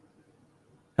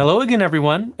Hello again,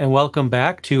 everyone, and welcome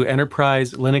back to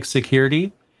Enterprise Linux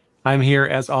Security. I'm here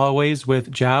as always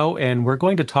with Zhao, and we're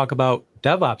going to talk about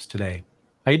DevOps today.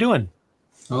 How you doing?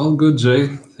 All good, Jay.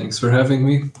 Thanks for having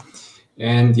me.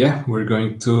 And yeah, we're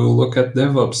going to look at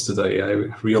DevOps today. I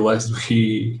realized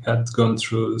we had gone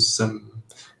through some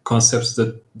concepts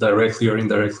that directly or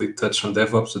indirectly touch on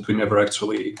DevOps, but we never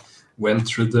actually went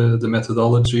through the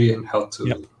methodology and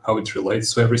Yep. how it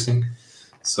relates to everything.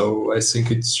 So I think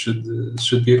it should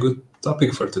be a good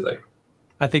topic for today.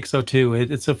 I think so too.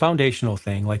 It's a foundational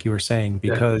thing, like you were saying,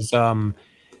 Yeah. because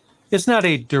it's not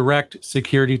a direct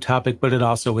security topic, but it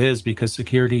also is because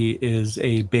security is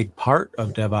a big part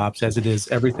of DevOps, as it is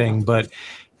everything. But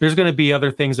there's going to be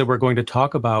other things that we're going to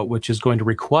talk about, which is going to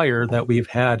require that we've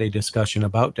had a discussion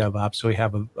about DevOps. So we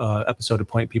have an episode to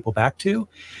point people back to.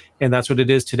 And that's what it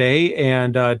is today.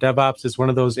 And DevOps is one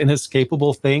of those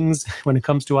inescapable things when it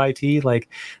comes to IT, like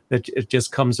that it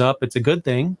just comes up. It's a good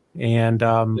thing. And,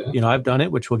 Yeah. I've done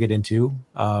it, which we'll get into.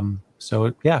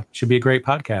 Yeah, should be a great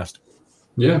podcast.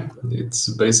 Yeah. It's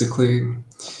basically,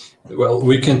 well,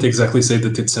 we can't exactly say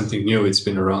that it's something new. It's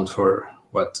been around for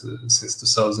since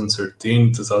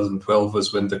 2013, 2012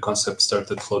 was when the concept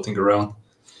started floating around.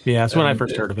 Yeah, that's when I And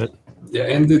first heard of it. yeah,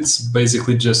 and it's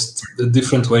basically just a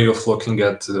different way of looking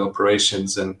at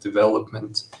operations and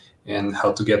development and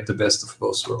how to get the best of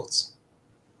both worlds.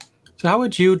 So, how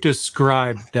would you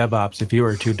describe DevOps if you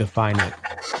were to define it?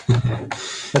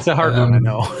 That's a hard one, I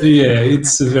know. Yeah,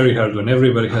 it's a very hard one.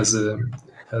 Everybody has a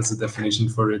definition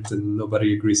for it, and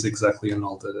nobody agrees exactly on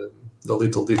all the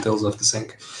little details of the thing.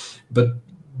 But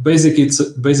basically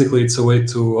it's a way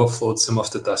to offload some of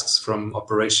the tasks from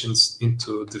operations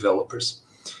into developers.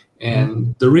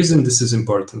 And the reason this is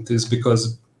important is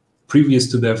because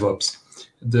previous to DevOps,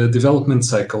 the development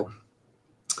cycle,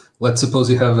 let's suppose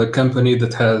you have a company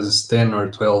that has 10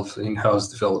 or 12 in-house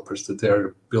developers that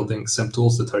they're building some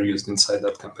tools that are used inside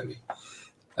that company.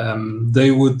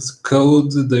 They would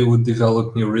code, they would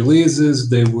develop new releases,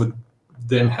 they would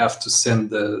then have to send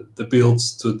the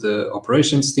builds to the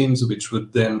operations teams, which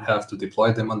would then have to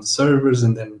deploy them on the servers,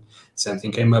 and then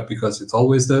something came up because it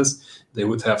always does. They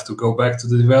would have to go back to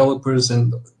the developers,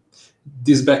 and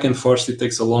this back and forth, it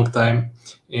takes a long time,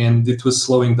 and it was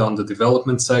slowing down the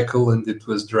development cycle, and it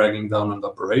was dragging down on the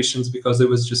operations because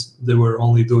they were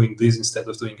only doing this instead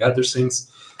of doing other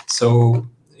things. So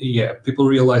yeah, people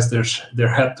realized there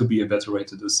had to be a better way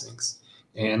to do things,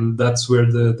 and that's where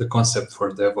the concept for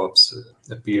DevOps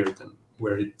appeared and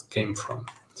where it came from.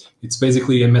 It's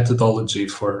basically a methodology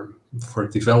for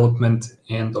development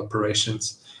and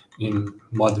operations in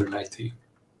modern IT.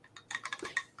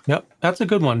 Yep, that's a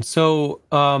good one. So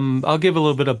I'll give a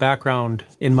little bit of background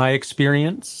in my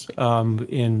experience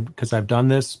in because I've done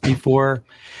this before,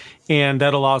 and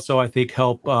that'll also, I think,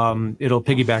 help. It'll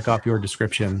piggyback off your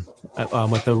description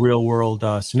with the real world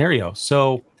scenario.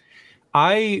 So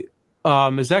I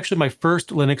is actually my first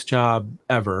Linux job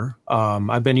ever.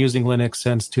 I've been using Linux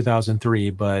since 2003,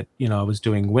 but I was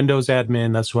doing Windows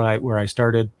admin. That's where I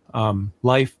started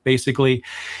life basically.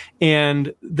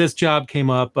 And this job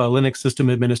came up, Linux system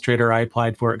administrator. I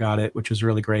applied for it, got it, which was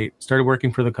really great. Started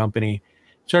working for the company.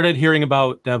 Started hearing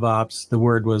about DevOps. The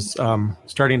word was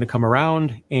starting to come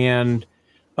around, and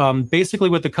basically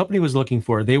what the company was looking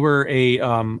for, they were I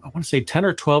want to say 10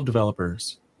 or 12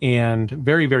 developers and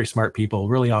very, very smart people,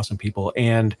 really awesome people.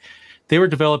 And they were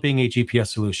developing a GPS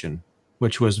solution,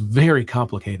 which was very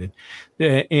complicated.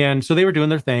 And so they were doing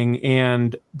their thing.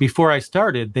 And before I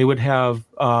started, they would have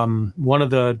one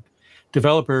of the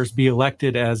developers be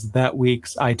elected as that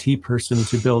week's IT person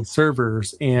to build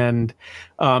servers and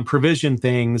provision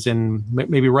things and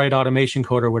maybe write automation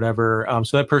code or whatever.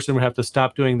 So that person would have to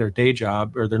stop doing their day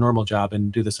job or their normal job and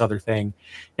do this other thing.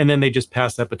 And then they just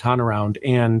pass that baton around.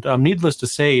 And needless to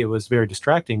say, it was very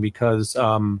distracting because,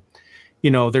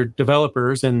 they're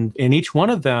developers and each one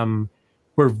of them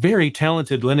were very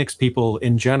talented Linux people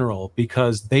in general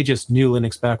because they just knew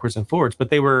Linux backwards and forwards, but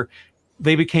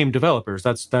they became developers.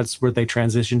 That's where they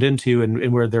transitioned into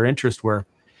and where their interests were.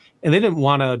 And they didn't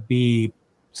want to be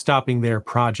stopping their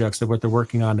projects that what they're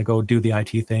working on to go do the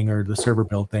IT thing or the server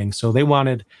build thing. So they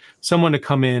wanted someone to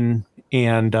come in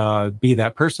and be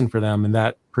that person for them. And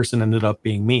that person ended up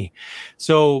being me.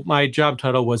 So my job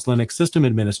title was Linux system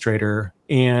administrator.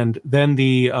 And then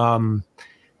the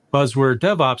buzzword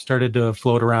DevOps started to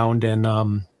float around. And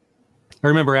I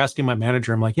remember asking my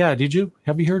manager, I'm like, yeah, have you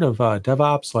heard of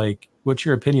DevOps? Like, what's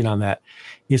your opinion on that?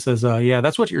 He says, yeah,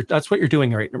 that's what you're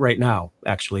doing right now.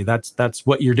 Actually, that's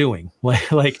what you're doing.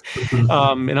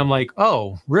 And I'm like,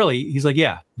 oh, really? He's like,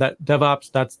 yeah, that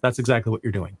DevOps, that's exactly what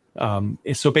you're doing.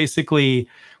 So basically,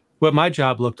 what my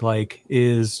job looked like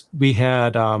is we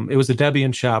had it was a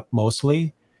Debian shop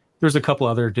mostly. There's a couple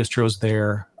other distros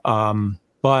there,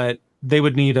 but they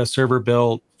would need a server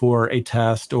built for a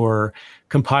test or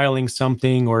compiling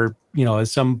something, or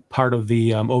as some part of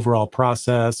the overall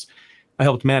process. I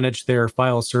helped manage their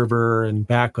file server and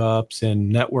backups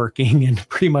and networking and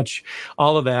pretty much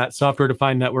all of that,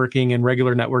 software-defined networking and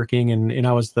regular networking. And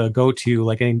I was the go-to,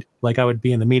 like I would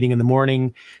be in the meeting in the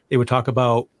morning. They would talk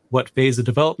about what phase of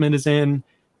development is in.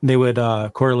 And they would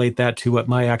correlate that to what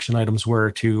my action items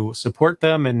were to support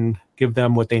them and give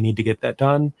them what they need to get that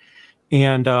done.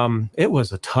 And it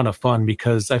was a ton of fun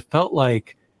because I felt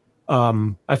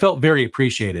very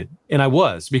appreciated, and I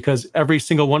was, because every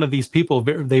single one of these people,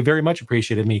 they very much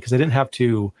appreciated me because I didn't have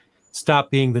to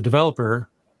stop being the developer.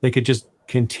 They could just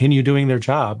continue doing their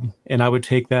job, and I would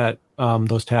take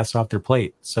those tasks off their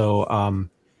plate. So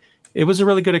it was a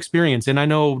really good experience. And I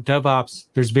know DevOps,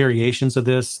 there's variations of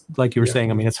this, like you were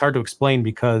saying. I mean, it's hard to explain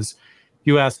because if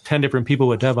you ask 10 different people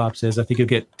what DevOps is, I think you'll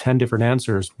get 10 different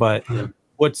answers. But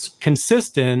what's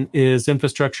consistent is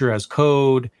infrastructure as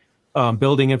code,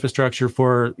 building infrastructure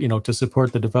for, to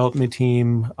support the development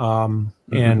team.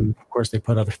 And of course, they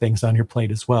put other things on your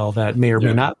plate as well that may or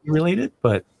may not be related,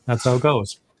 but that's how it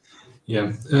goes.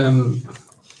 Yeah.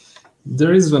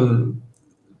 There is when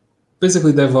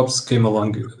basically DevOps came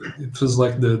along. It was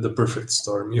like the perfect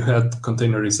storm. You had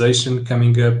containerization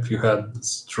coming up. You had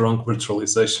strong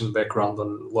virtualization background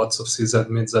on lots of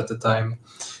sysadmins at the time.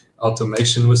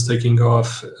 Automation was taking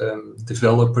off.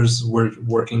 Developers were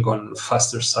working on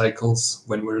faster cycles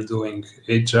when we were doing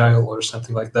agile or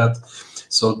something like that.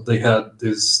 So they had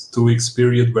this 2 weeks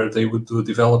period where they would do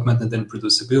development and then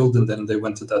produce a build, and then they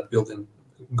went to that build and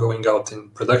going out in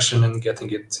production and getting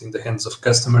it in the hands of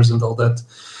customers and all that.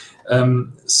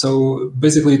 So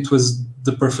basically it was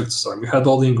the perfect storm. You had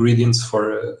all the ingredients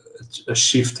for a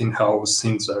shift in how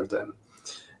things are done.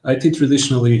 IT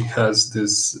traditionally has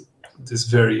this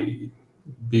very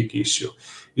big issue.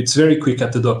 It's very quick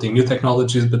at adopting new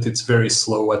technologies, but it's very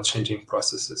slow at changing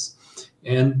processes.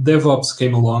 And DevOps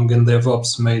came along, and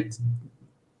DevOps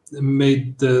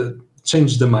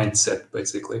changed the mindset,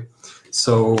 basically.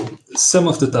 So some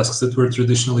of the tasks that were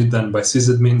traditionally done by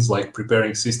sysadmins, like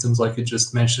preparing systems, like you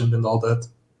just mentioned, and all that,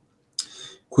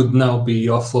 could now be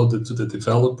offloaded to the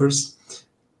developers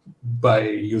by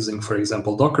using, for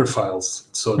example, Docker files.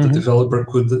 So the developer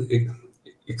could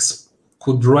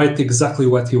write exactly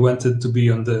what he wanted to be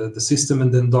on the system,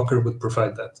 and then Docker would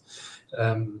provide that.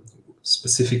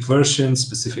 Specific versions,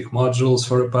 specific modules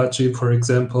for Apache, for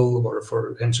example, or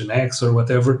for Nginx or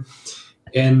whatever.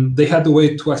 And they had a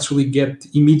way to actually get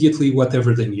immediately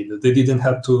whatever they needed. They didn't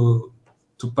have to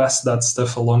pass that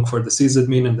stuff along for the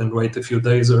sysadmin and then wait a few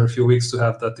days or a few weeks to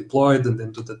have that deployed and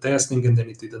then do the testing, and then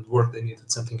it didn't work. They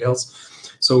needed something else.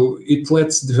 So it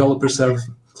lets developers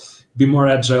be more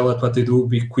agile at what they do,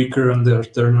 be quicker on their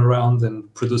turnaround,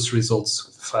 and produce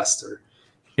results faster.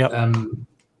 Yep.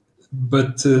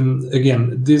 But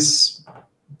again, this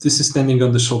is standing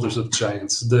on the shoulders of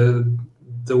giants.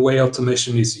 The way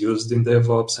automation is used in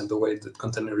DevOps and the way that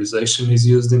containerization is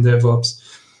used in DevOps,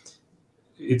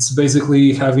 it's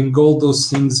basically having all those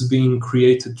things being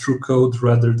created through code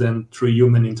rather than through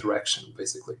human interaction,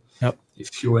 basically. Yep.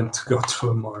 If you want to go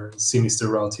through a more sinister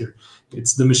route here,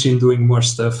 it's the machine doing more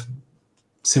stuff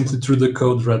simply through the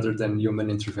code rather than human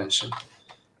intervention.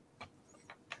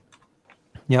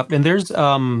 Yep. And there's,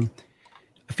 I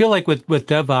feel like with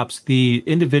DevOps, the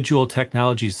individual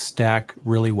technologies stack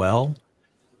really well.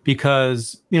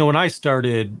 Because, when I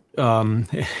started,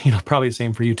 probably the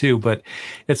same for you too, but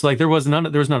it's like there was none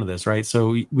of this, right?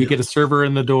 So we get a server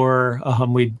in the door,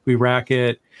 we rack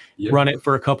it, run it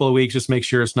for a couple of weeks, just make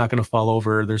sure it's not going to fall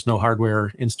over. There's no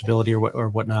hardware instability or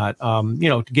whatnot.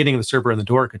 Getting the server in the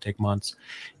door could take months.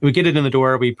 We get it in the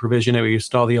door, we provision it, we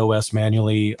install the OS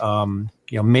manually.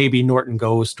 Maybe Norton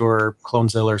Ghost or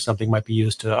Clonezilla or something might be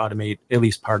used to automate at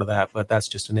least part of that, but that's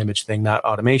just an image thing, not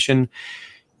automation.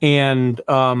 And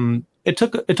it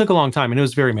took a long time, and it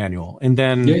was very manual. And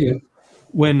then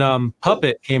when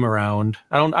Puppet came around,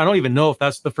 I don't even know if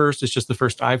that's the first. It's just the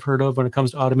first I've heard of when it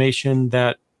comes to automation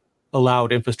that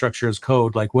allowed infrastructure as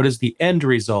code. Like, what is the end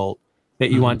result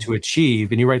that you want to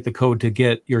achieve? And you write the code to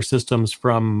get your systems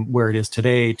from where it is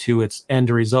today to its end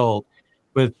result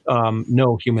with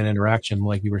no human interaction,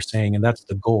 like you were saying. And that's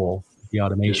the goal of the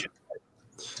automation.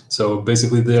 So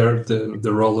basically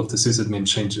the role of the sysadmin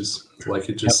changes, like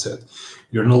you just said.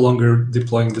 You're no longer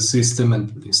deploying the system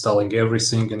and installing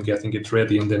everything and getting it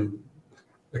ready and then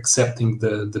accepting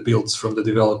the builds from the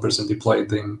developers and deploy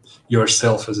them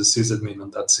yourself as a sysadmin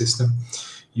on that system.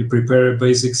 You prepare a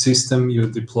basic system, you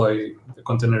deploy a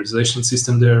containerization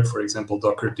system there, for example,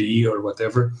 Docker DE or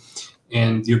whatever,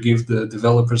 and you give the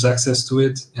developers access to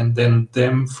it, and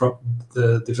then from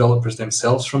the developers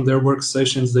themselves from their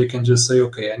workstations, they can just say,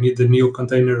 okay, I need a new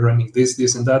container running this,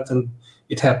 and that, and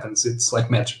it happens. It's like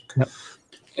magic. Yep.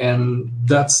 And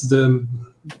that's the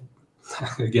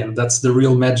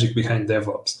real magic behind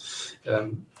DevOps.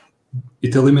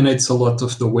 It eliminates a lot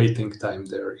of the waiting time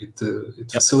there. It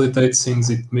facilitates things.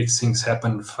 It makes things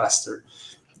happen faster.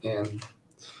 And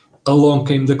along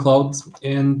came the cloud,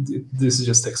 and this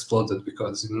just exploded,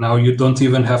 because now you don't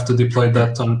even have to deploy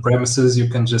that on premises. You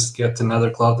can just get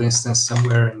another cloud instance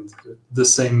somewhere, and the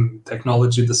same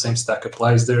technology, the same stack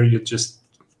applies there. You're just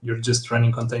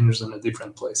running containers in a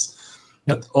different place.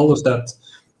 Yep. But all of that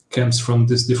comes from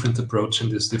this different approach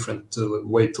and this different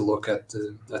way to look at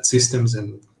systems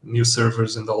and new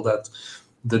servers and all that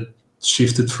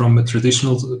shifted from a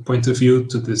traditional point of view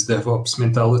to this DevOps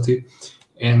mentality.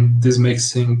 And this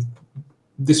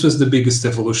was the biggest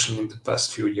evolution in the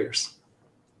past few years.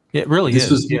 It really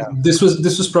is. This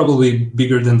was probably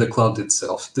bigger than the cloud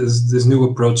itself. This new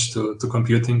approach to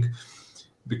computing,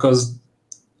 because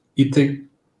it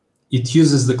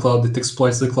uses the cloud, it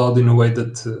exploits the cloud in a way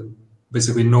that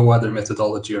basically no other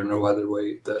methodology or no other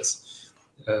way does.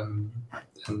 And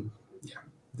yeah,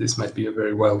 this might be a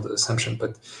very wild assumption,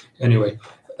 but anyway,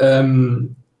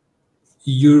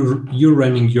 you're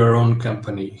running your own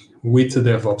company with a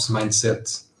DevOps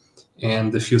mindset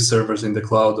and a few servers in the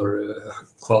cloud or a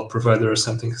cloud provider or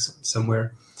something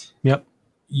somewhere. Yep.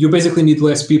 You basically need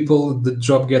less people, the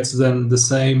job gets done the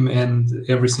same, and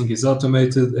everything is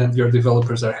automated, and your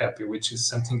developers are happy, which is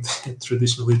something that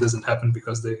traditionally doesn't happen,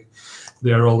 because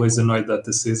they are always annoyed that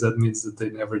the sysadmins that they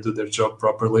never do their job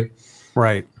properly.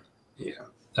 Right. Yeah.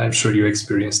 I'm sure you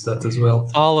experienced that as well.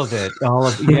 All of it.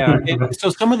 Yeah. So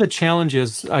some of the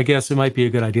challenges, I guess it might be a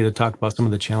good idea to talk about some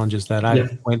of the challenges that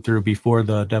I went through before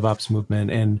the DevOps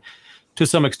movement, and to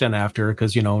some extent after,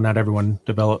 because, not everyone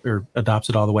develops or adopts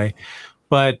it all the way.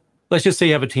 But let's just say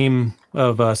you have a team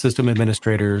of system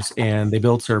administrators, and they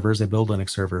build servers, they build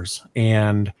Linux servers.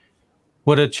 And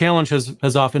what a challenge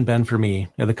has often been for me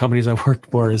and the companies I've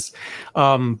worked for is,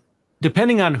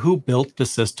 depending on who built the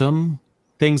system,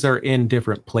 things are in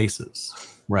different places,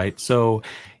 right? So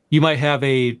you might have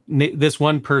this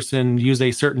one person use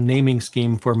a certain naming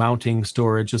scheme for mounting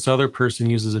storage. This other person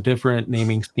uses a different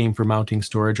naming scheme for mounting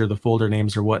storage, or the folder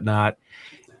names or whatnot.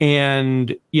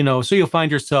 And, so you'll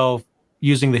find yourself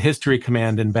using the history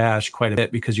command in Bash quite a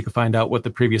bit, because you can find out what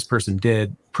the previous person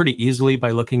did pretty easily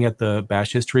by looking at the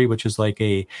Bash history, which is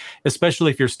especially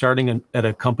if you're starting at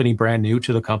a company brand new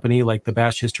to the company, like the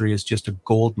Bash history is just a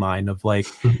gold mine of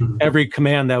every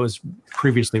command that was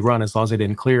previously run, as long as they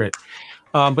didn't clear it.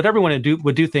 But everyone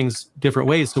would do things different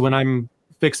ways. So when I'm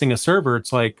fixing a server,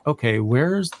 it's like, okay,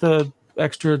 where's the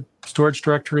extra storage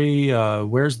directory?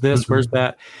 Where's this? Where's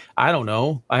that? I don't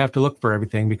know. I have to look for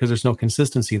everything because there's no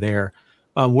consistency there.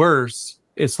 Worse,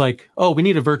 it's like, oh, we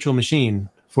need a virtual machine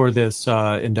for this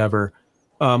endeavor.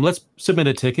 Let's submit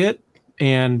a ticket,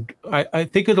 and I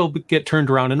think it'll get turned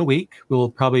around in a week. We'll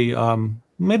probably,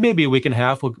 maybe a week and a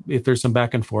half if there's some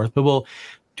back and forth, but we'll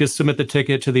just submit the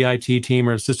ticket to the IT team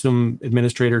or system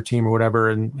administrator team or whatever,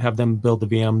 and have them build the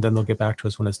VM. Then they'll get back to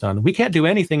us when it's done. We can't do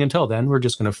anything until then. We're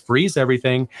just going to freeze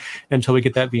everything until we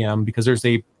get that VM, because there's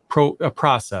a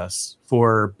process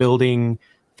for building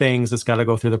things that's got to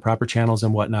go through the proper channels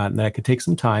and whatnot, and that could take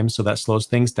some time, so that slows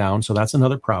things down. So that's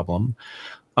another problem.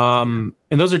 And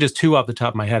those are just two off the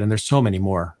top of my head, and there's so many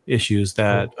more issues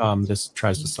that this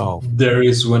tries to solve. There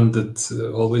is one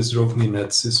that always drove me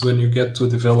nuts, is when you get to a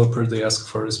developer, they ask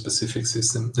for a specific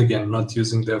system, again, not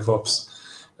using DevOps,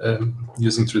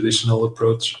 using traditional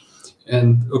approach.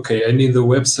 And okay, I need a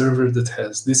web server that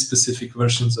has these specific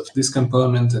versions of this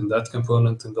component and that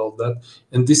component and all that.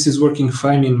 And this is working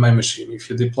fine in my machine. If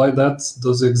you deploy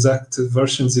those exact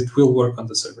versions, it will work on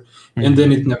the server. Mm-hmm. And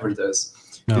then it never does.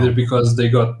 No. Either because they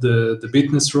got the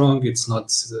bitness wrong, it's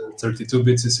not 32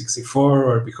 bits, it's 64,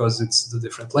 or because it's the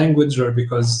different language, or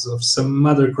because of some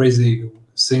other crazy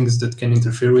things that can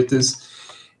interfere with this.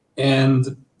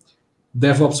 And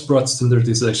DevOps brought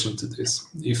standardization to this.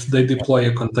 If they deploy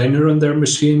a container on their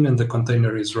machine and the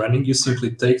container is running, you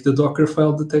simply take the Docker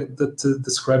file that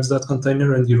describes that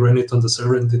container and you run it on the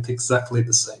server, and it's exactly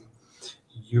the same.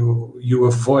 You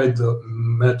avoid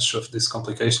much of this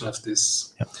complication, of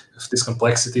this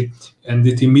complexity, and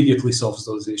it immediately solves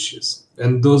those issues.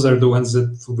 And those are the ones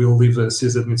that will leave a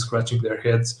sysadmin scratching their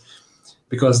heads.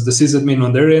 because the sysadmin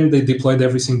on their end, they deployed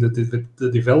everything that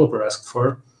the developer asked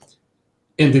for,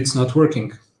 and it's not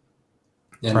working.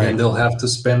 And then they'll have to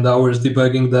spend hours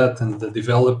debugging that, and the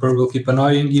developer will keep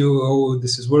annoying you. Oh,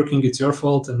 this is working, it's your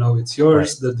fault, and no, it's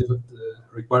yours. The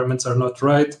requirements are not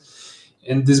right.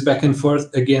 And this back and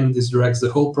forth, again, this drags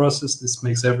the whole process. This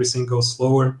makes everything go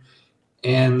slower.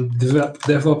 And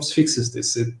DevOps fixes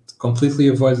this. It completely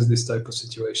avoids this type of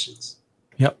situations.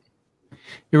 Yep,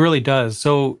 it really does.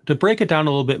 So to break it down a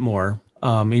little bit more,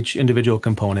 each individual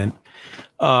component,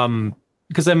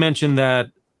 because I mentioned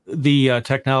that the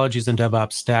technologies in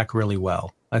DevOps stack really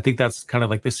well. I think that's kind of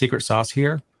like the secret sauce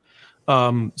here.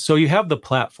 So you have the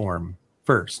platform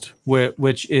first,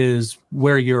 which is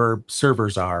where your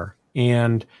servers are.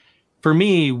 And for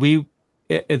me,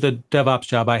 at the DevOps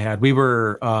job I had, we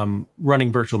were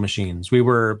running virtual machines. We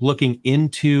were looking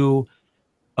into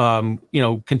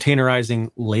containerizing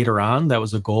later on. That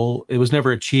was a goal. It was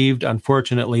never achieved,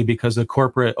 unfortunately, because the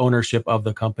corporate ownership of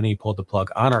the company pulled the plug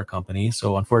on our company.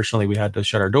 So unfortunately, we had to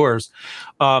shut our doors.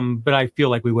 But I feel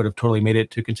like we would have totally made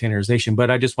it to containerization. But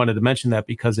I just wanted to mention that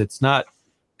because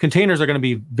containers are going to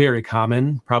be very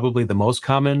common, probably the most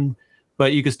common,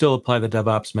 but you can still apply the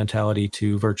DevOps mentality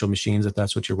to virtual machines if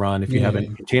that's what you run, if you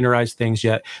haven't containerized things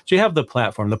yet. So you have the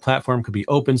platform. The platform could be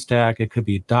OpenStack, it could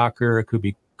be Docker, it could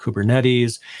be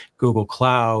Kubernetes, Google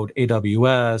Cloud,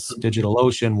 AWS,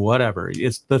 DigitalOcean, whatever.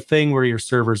 It's the thing where your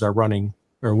servers are running,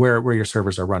 or where your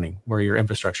servers are running, where your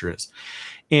infrastructure is.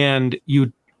 And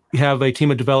you have a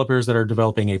team of developers that are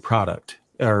developing a product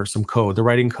or some code. They're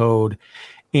writing code,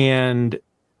 and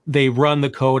they run the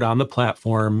code on the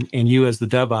platform, and you as the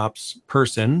DevOps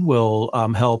person will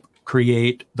help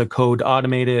create the code,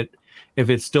 automate it. If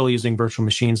it's still using virtual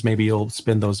machines, maybe you'll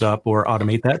spin those up or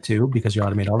automate that too, because you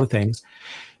automate all the things.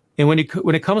 And when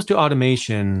it comes to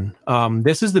automation,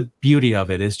 this is the beauty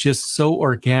of it. It's just so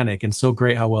organic and so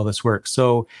great how well this works.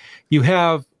 So you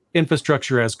have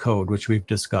infrastructure as code, which we've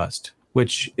discussed,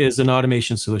 which is an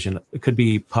automation solution. It could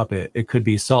be Puppet, it could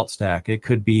be SaltStack, it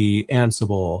could be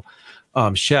Ansible,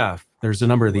 Chef. There's a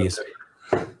number of these.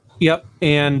 Yep.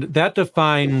 And that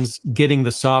defines getting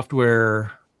the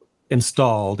software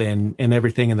installed and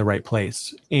everything in the right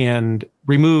place, and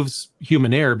removes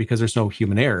human error because there's no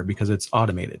human error because it's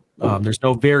automated. There's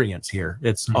no variance here.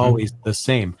 It's always the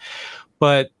same.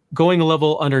 But going a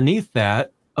level underneath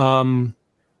that,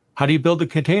 how do you build the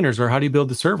containers, or how do you build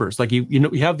the servers? Like you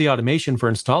have the automation for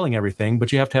installing everything,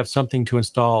 but you have to have something to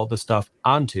install the stuff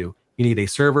onto. You need a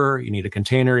server, you need a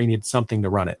container, you need something to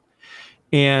run it.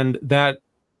 And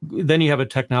then you have a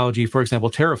technology, for example,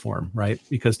 Terraform, right?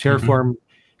 Because Terraform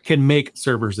can make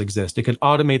servers exist. It can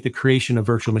automate the creation of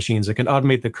virtual machines. It can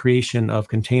automate the creation of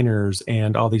containers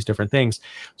and all these different things.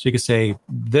 So you could say,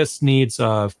 this needs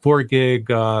a 4 gig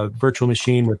virtual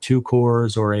machine with 2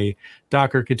 cores, or a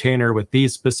Docker container with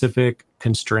these specific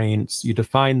constraints. You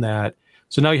define that.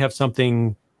 So now you have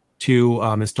something to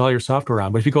install your software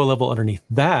on. But if you go a level underneath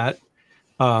that,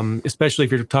 especially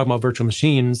if you're talking about virtual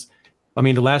machines, I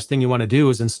mean, the last thing you want to do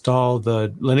is install the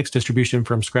Linux distribution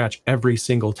from scratch every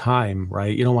single time,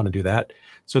 right? You don't want to do that.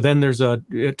 So then there's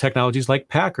technologies like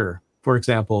Packer, for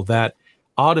example, that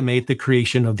automate the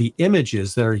creation of the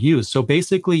images that are used. So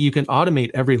basically, you can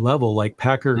automate every level. Like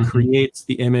Packer creates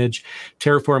the image,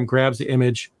 Terraform grabs the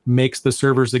image, makes the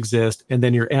servers exist, and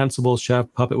then your Ansible, Chef,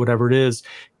 Puppet, whatever it is,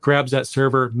 grabs that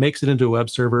server, makes it into a web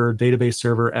server, database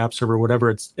server, app server, whatever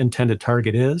its intended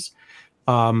target is.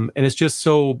 And it's just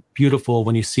so beautiful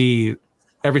when you see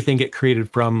everything get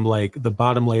created from like the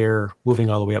bottom layer moving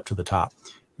all the way up to the top.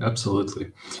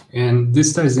 Absolutely. And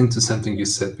this ties into something you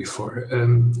said before.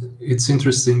 It's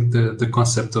interesting, the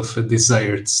concept of a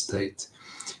desired state.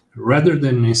 Rather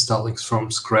than installing from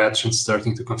scratch and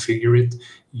starting to configure it,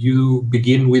 you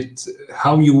begin with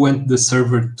how you want the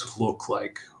server to look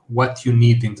like, what you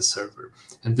need in the server.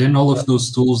 And then all of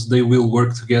those tools, they will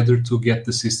work together to get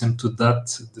the system to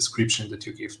that description that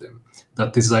you give them,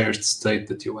 that desired state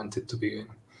that you want it to be in.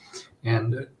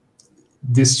 And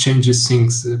this changes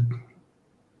things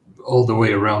all the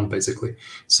way around, basically.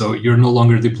 So you're no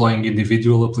longer deploying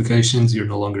individual applications, you're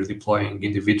no longer deploying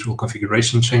individual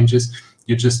configuration changes.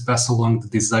 You just pass along the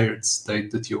desired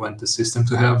state that you want the system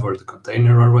to have, or the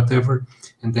container, or whatever,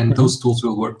 and then those tools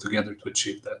will work together to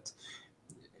achieve that.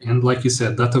 And like you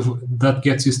said, that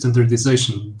gets you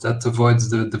standardization. That avoids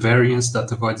the variance.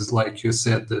 That avoids, like you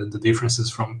said, the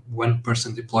differences from one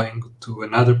person deploying to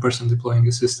another person deploying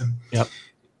a system. Yep.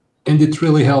 And it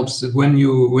really helps when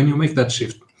you make that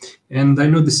shift. And I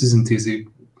know this isn't easy.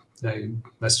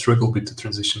 I struggle with the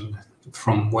transition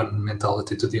from one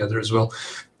mentality to the other as well.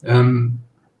 When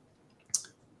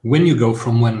you go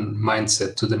from one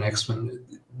mindset to the next one,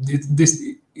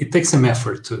 it takes some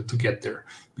effort to get there,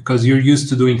 because you're used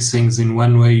to doing things in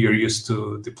one way. You're used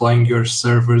to deploying your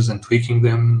servers and tweaking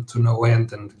them to no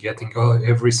end and getting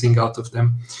everything out of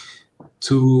them.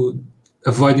 To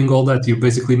avoiding all that, you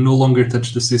basically no longer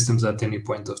touch the systems at any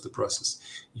point of the process.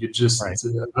 You just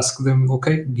ask them,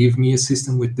 okay, give me a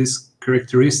system with these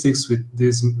characteristics, with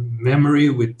this memory,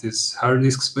 with this hard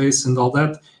disk space and all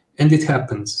that, and it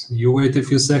happens. You wait a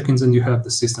few seconds and you have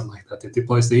the system like that. It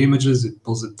deploys the images, it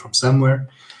pulls it from somewhere,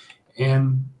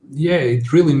 and yeah,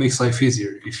 it really makes life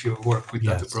easier if you work with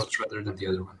that approach rather than the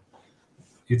other one.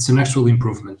 It's an actual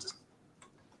improvement.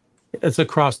 It's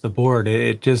across the board.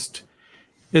 It just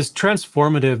is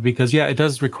transformative because, it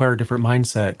does require a different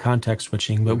mindset, context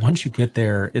switching. But once you get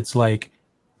there, it's like,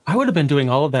 I would have been doing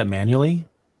all of that manually,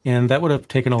 and that would have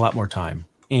taken a lot more time.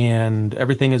 And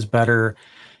everything is better.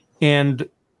 And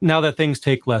now that things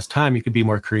take less time, you could be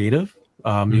more creative.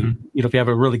 If you have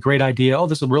a really great idea,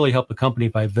 this will really help the company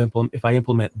if I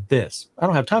implement this. I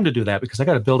don't have time to do that because I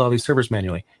got to build all these servers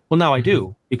manually. Well, now I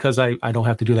do, because I don't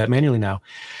have to do that manually now.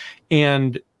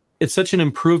 And it's such an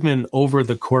improvement over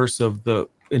the course of the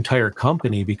entire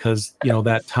company, because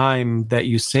that time that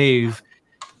you save,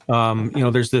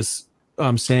 there's this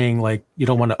saying, like, you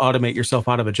don't want to automate yourself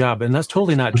out of a job, and that's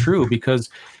totally not true, because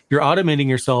you're automating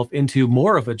yourself into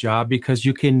more of a job, because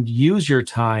you can use your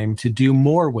time to do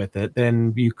more with it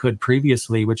than you could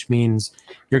previously, which means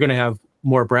you're going to have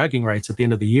more bragging rights at the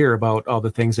end of the year about all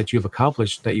the things that you've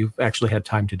accomplished that you've actually had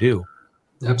time to do.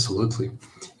 Absolutely.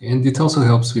 And it also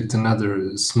helps with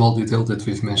another small detail that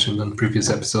we've mentioned on previous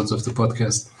episodes of the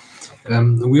podcast.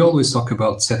 We always talk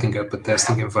about setting up a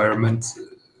testing environment.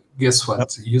 Guess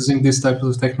what? Yep. Using this type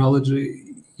of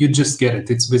technology, you just get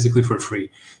it. It's basically for free.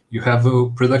 You have a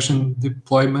production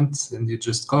deployment and you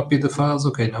just copy the files.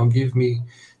 Okay, now give me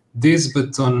this,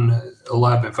 but on a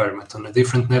lab environment, on a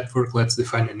different network. Let's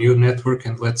define a new network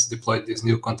and let's deploy these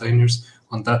new containers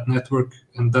on that network,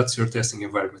 and that's your testing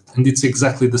environment. And it's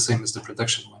exactly the same as the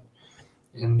production one.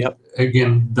 And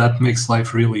again, that makes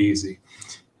life really easy.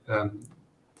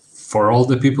 For all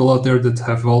the people out there that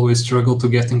have always struggled to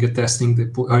getting a testing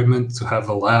deployment, to have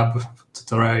a lab, to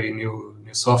try new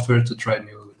software, to try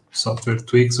new software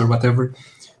tweaks or whatever,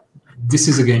 this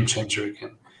is a game changer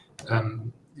again.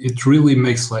 It really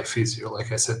makes life easier,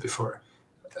 like I said before.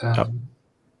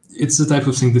 It's the type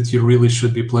of thing that you really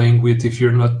should be playing with. If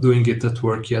you're not doing it at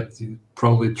work yet, you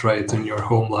probably try it in your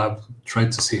home lab, try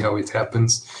to see how it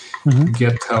happens,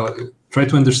 try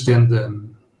to understand the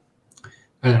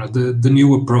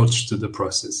new approach to the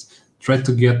process. Try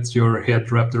to get your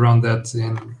head wrapped around that,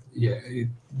 and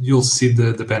you'll see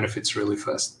the benefits really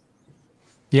fast.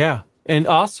 Yeah, and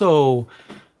also,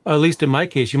 at least in my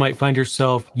case, you might find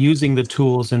yourself using the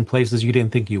tools in places you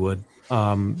didn't think you would,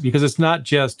 because it's not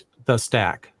just the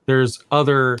stack. There's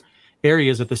other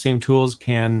areas that the same tools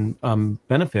can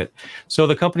benefit. So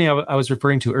the company I was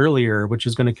referring to earlier, which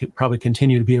is going to probably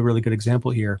continue to be a really good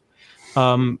example here,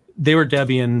 they were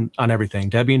Debian on everything.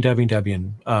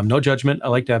 Debian. No judgment. I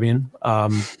like Debian.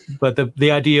 But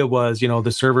the idea was,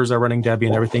 the servers are running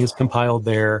Debian. Everything is compiled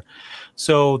there.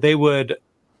 So they would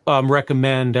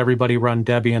recommend everybody run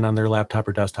Debian on their laptop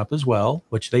or desktop as well,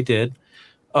 which they did.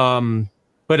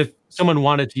 But if someone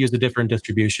wanted to use a different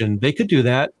distribution, they could do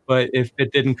that. But if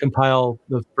it didn't compile,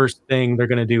 the first thing they're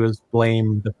going to do is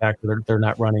blame the fact that they're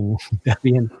not running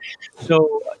Debian.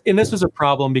 So, and this was a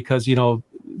problem because,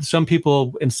 some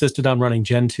people insisted on running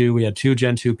Gen 2. We had 2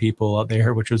 Gen 2 people out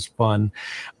there, which was fun.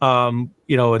 An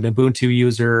Ubuntu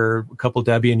user, a couple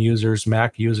Debian users,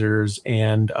 Mac users.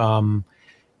 And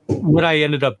what I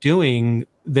ended up doing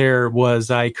there was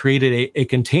I created a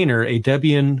container, a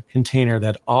Debian container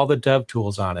that all the dev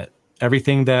tools on it,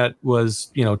 everything that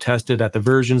was, tested at the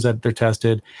versions that they're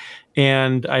tested.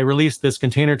 And I released this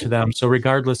container to them. So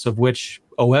regardless of which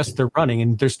OS they're running,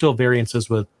 and there's still variances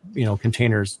with,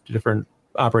 containers, different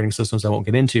operating systems I won't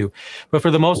get into. But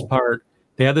for the most part,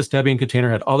 they had this Debian container,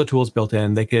 had all the tools built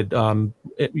in. They could,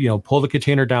 pull the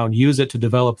container down, use it to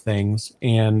develop things.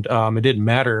 And it didn't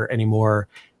matter anymore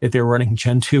if they were running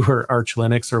Gen 2 or Arch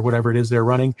Linux or whatever it is they're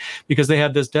running, because they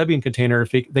had this Debian container.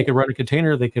 If they could run a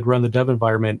container, they could run the dev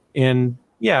environment. And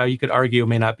you could argue it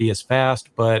may not be as fast,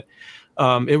 but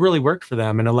it really worked for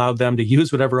them and allowed them to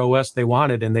use whatever OS they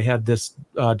wanted. And they had this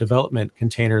development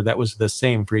container that was the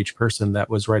same for each person that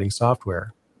was writing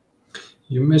software.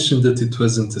 You mentioned that it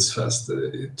wasn't as fast.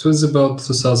 It was about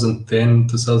 2010,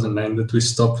 2009 that we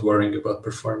stopped worrying about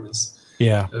performance.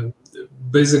 Yeah.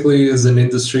 Basically, as an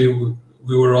industry,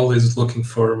 we were always looking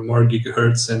for more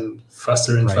gigahertz and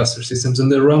faster systems.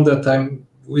 And around that time,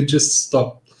 we just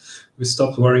stopped. We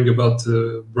stopped worrying about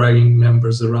bragging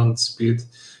numbers around speed,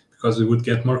 because we would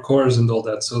get more cores and all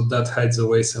that. So that hides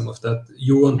away some of that.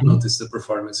 You won't notice the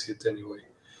performance hit anyway.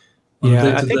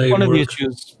 Yeah, I think one of the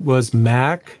issues was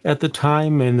Mac at the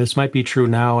time, and this might be true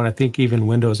now, and I think even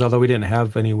Windows, although we didn't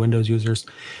have any Windows users.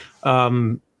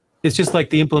 It's just like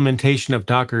the implementation of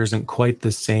Docker isn't quite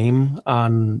the same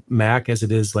on Mac as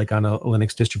it is like on a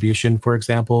Linux distribution, for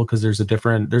example, because there's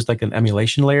like an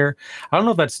emulation layer. I don't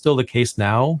know if that's still the case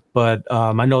now, but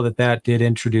I know that did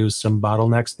introduce some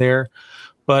bottlenecks there.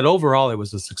 But overall, it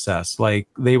was a success. Like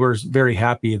they were very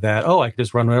happy that, I can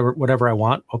just run whatever I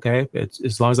want. Okay, it's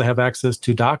as long as I have access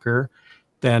to Docker,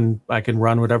 then I can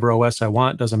run whatever OS I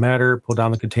want. Doesn't matter. Pull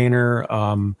down the container,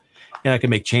 and I can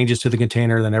make changes to the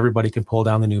container. Then everybody can pull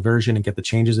down the new version and get the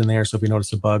changes in there. So if we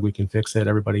notice a bug, we can fix it.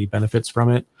 Everybody benefits from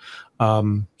it.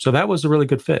 So that was a really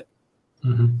good fit.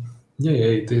 Mm-hmm. Yeah,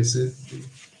 it is.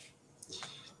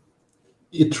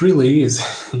 It really is.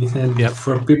 And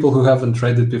for people who haven't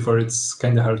tried it before, it's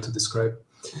kind of hard to describe.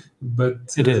 But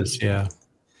it is, yeah.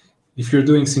 If you're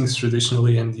doing things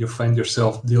traditionally and you find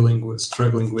yourself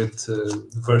struggling with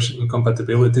version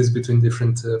incompatibilities between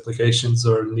different applications,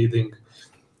 or needing,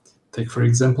 take for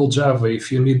example Java,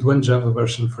 if you need one Java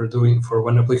version for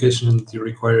one application and you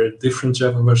require a different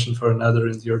Java version for another,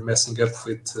 and you're messing up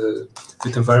with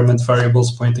environment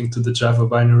variables pointing to the Java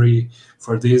binary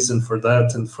for this and for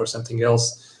that and for something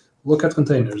else, look at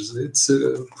containers. It's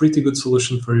a pretty good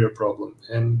solution for your problem,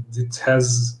 and it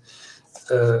has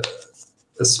a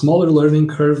smaller learning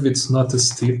curve. It's not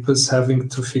as steep as having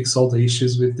to fix all the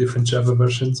issues with different Java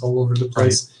versions all over the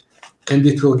place. Right. And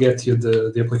it will get you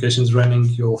the applications running.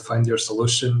 You'll find your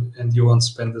solution, and you won't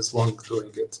spend as long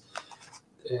doing it.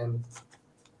 And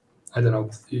I don't know,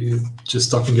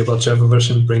 just talking about Java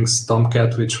version brings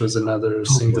Tomcat, which was another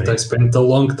thing that I spent a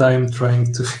long time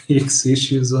trying to fix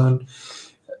issues on.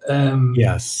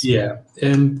 Yes. Yeah,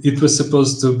 and it was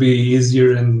supposed to be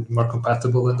easier and more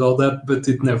compatible and all that, but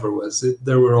it never was.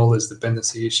 There were always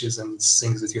dependency issues and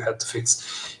things that you had to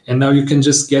fix. And now you can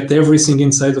just get everything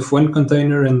inside of one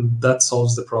container, and that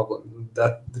solves the problem.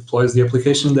 That deploys the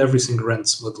application and everything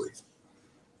runs smoothly.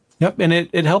 Yep, and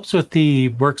it helps with the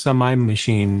works on my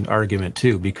machine argument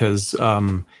too, because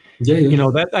you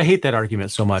know, that I hate that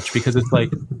argument so much, because it's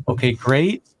like, okay,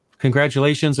 great.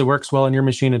 Congratulations, it works well on your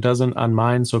machine, it doesn't on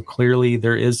mine. So clearly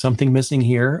there is something missing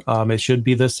here. It should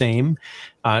be the same,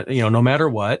 no matter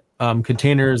what.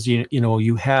 Containers,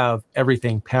 you have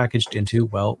everything packaged into,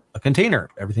 a container.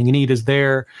 Everything you need is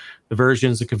there. The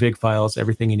versions, the config files,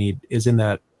 everything you need is in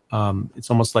that.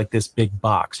 It's almost like this big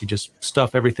box. You just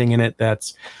stuff everything in it.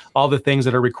 That's all the things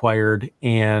that are required,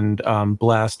 and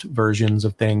blast versions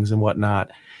of things and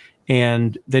whatnot.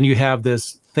 And then you have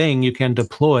this thing you can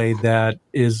deploy that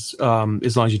is,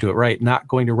 as long as you do it right, not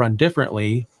going to run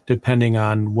differently depending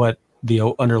on what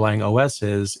the underlying OS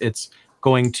is. It's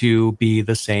going to be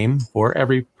the same for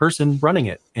every person running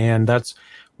it. And that's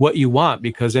what you want,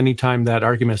 because anytime that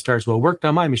argument starts, it worked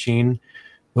on my machine,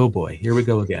 oh boy, here we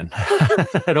go again.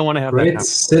 I don't want to have that. Right,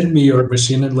 send me your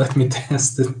machine and let me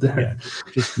test it there. Yeah,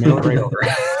 just mail it right over.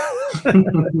 Can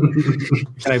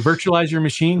I virtualize your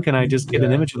machine? Can I just get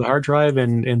an image of the hard drive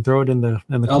and throw it in the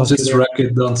I'll just rack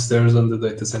it downstairs on the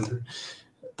data center.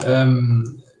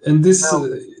 And this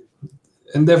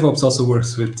and DevOps also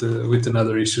works with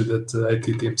another issue that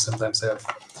IT teams sometimes have.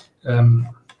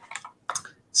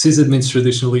 Sysadmins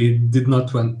traditionally did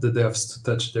not want the devs to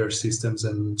touch their systems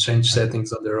and change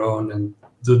settings on their own and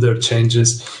do their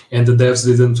changes, and the devs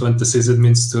didn't want the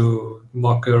sysadmins to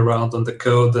muck around on the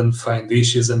code and find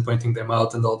issues and pointing them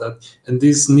out and all that. And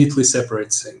this neatly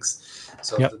separates things.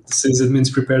 So the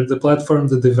sysadmins prepared the platform,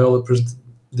 the developers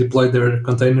deployed their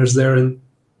containers there, and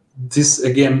this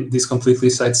completely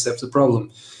sidesteps the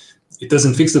problem. It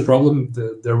doesn't fix the problem.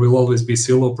 There will always be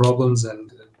silo problems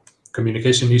and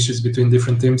communication issues between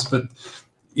different teams, but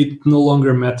it no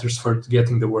longer matters for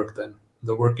getting the work done.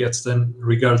 The work gets done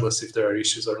regardless if there are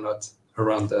issues or not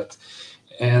around that.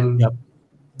 And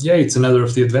it's another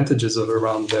of the advantages of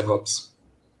around DevOps.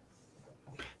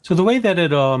 So the way that it,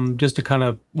 just to kind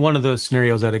of, one of the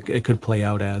scenarios that it could play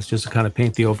out as, just to kind of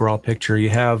paint the overall picture, you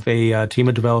have a team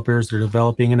of developers, they're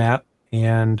developing an app,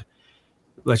 and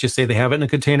let's just say they have it in a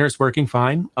container, it's working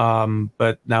fine.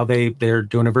 But now they're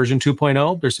doing a version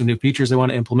 2.0. There's some new features they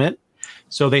want to implement.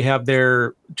 So they have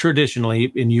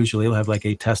traditionally and usually they'll have like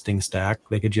a testing stack.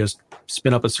 They could just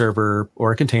spin up a server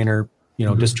or a container,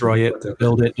 destroy it,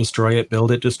 build it, destroy it,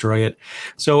 build it, destroy it.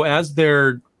 So as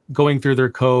they're going through their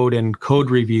code and code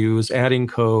reviews, adding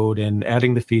code and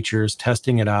adding the features,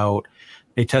 testing it out,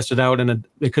 they test it out, and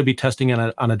they could be testing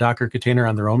it on a Docker container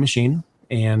on their own machine.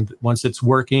 And once it's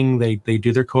working, they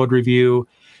do their code review,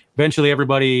 eventually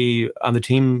everybody on the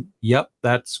team, yep,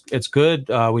 it's good.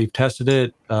 We've tested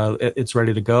it. It's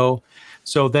ready to go.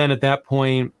 So then at that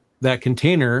point, that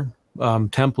container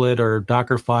template or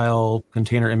Docker file,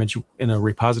 container image in a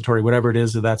repository, whatever it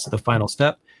is, that's the final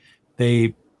step.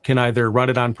 They can either run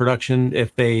it on production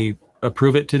if they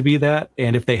approve it to be that,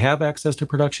 and if they have access to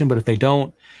production, but if they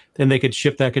don't, then they could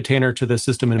ship that container to the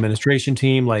system administration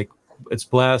team, like, it's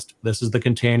blessed, this is the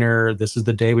container, this is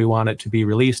the day we want it to be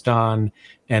released on,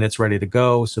 and it's ready to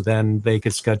go. So then they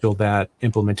could schedule that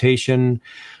implementation.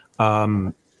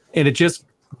 And it just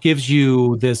gives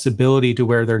you this ability to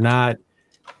where they're not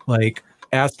like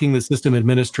asking the system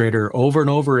administrator over and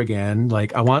over again,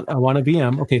 like, I want a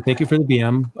VM. Okay, thank you for the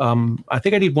VM. I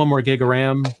think I need 1 more gig of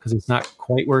RAM because it's not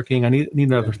quite working. I need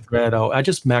another thread. Oh, I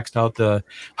just maxed out the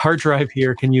hard drive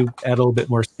here. Can you add a little bit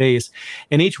more space?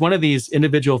 And each one of these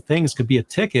individual things could be a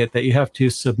ticket that you have to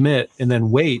submit and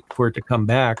then wait for it to come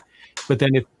back. But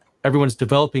then if everyone's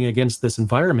developing against this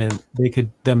environment, they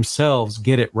could themselves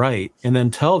get it right and then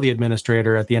tell the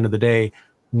administrator at the end of the day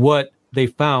what they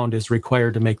found is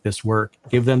required to make this work.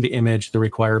 Give them the image, the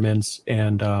requirements,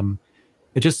 and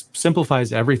it just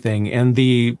simplifies everything. And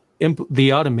the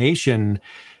automation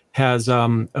has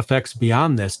effects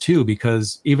beyond this too,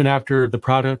 because even after the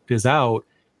product is out,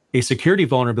 a security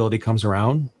vulnerability comes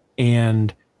around,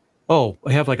 and I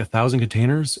have like 1,000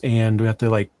 containers, and we have to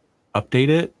like update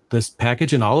it, this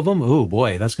package and all of them. Oh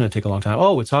boy, that's going to take a long time.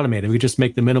 Oh, it's automated. We just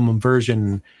make the minimum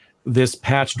version, this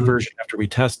patched version after we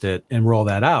test it and roll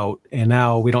that out. And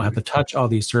now we don't have to touch all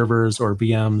these servers or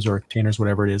VMs or containers,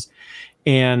 whatever it is.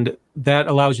 And that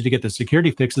allows you to get the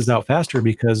security fixes out faster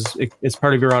because it's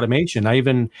part of your automation. I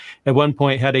even at one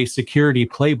point had a security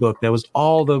playbook that was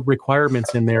all the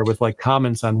requirements in there with like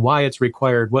comments on why it's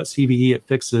required, what CVE it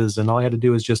fixes. And all I had to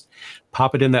do is just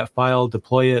pop it in that file,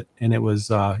 deploy it. And it was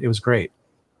great.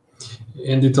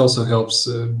 And it also helps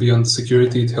beyond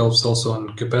security. It helps also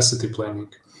on capacity planning.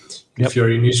 If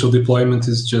your initial deployment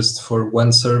is just for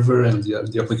one server and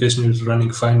the application is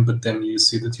running fine, but then you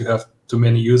see that you have too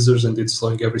many users and it's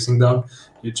slowing everything down,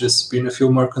 you just spin a few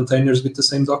more containers with the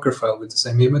same Docker file, with the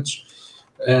same image,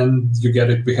 and you get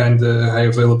it behind the high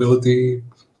availability,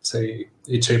 say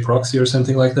HA proxy or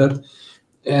something like that.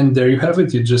 And there you have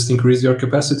it. You just increase your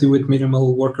capacity with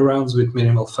minimal workarounds, with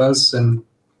minimal fuzz, and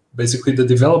basically the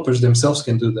developers themselves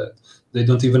can do that. They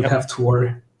don't even have to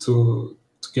worry to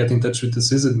get in touch with the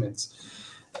sysadmins.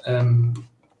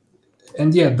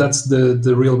 And yeah, that's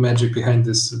the real magic behind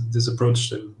this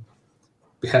approach and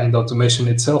behind automation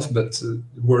itself. But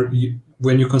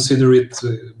when you consider it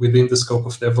within the scope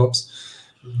of DevOps,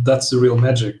 that's the real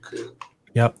magic.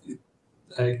 Yep.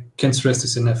 I can't stress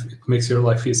this enough. It makes your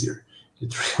life easier.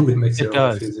 It really makes your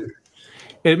life easier.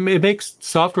 It makes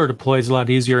software deploys a lot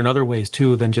easier in other ways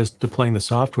too than just deploying the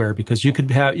software, because you could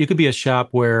be a shop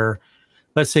where,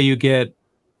 let's say you get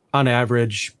on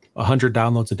average 100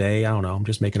 downloads a day. I don't know, I'm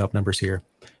just making up numbers here,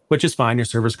 which is fine. Your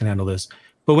servers can handle this.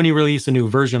 But when you release a new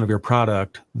version of your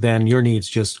product, then your needs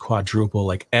just quadruple.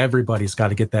 Like everybody's got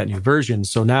to get that new version.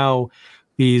 So now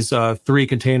these 3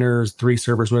 containers, 3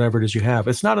 servers, whatever it is you have,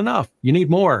 it's not enough. You need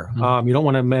more. You don't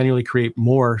want to manually create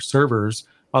more servers,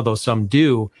 although some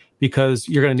do, because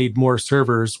you're going to need more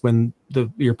servers when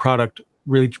your product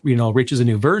really reaches a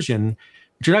new version.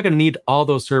 But you're not going to need all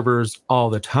those servers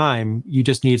all the time. You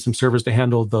just need some servers to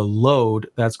handle the load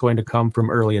that's going to come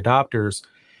from early adopters.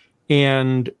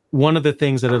 And one of the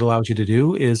things that it allows you to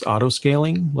do is auto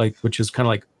scaling, which is kind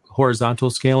of like horizontal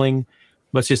scaling.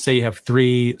 Let's just say you have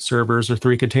 3 servers or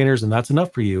 3 containers, and that's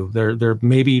enough for you. They're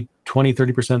maybe 20,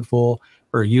 30% full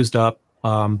or used up.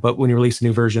 But when you release a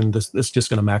new version, this is just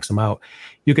going to max them out.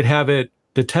 You could have it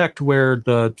detect where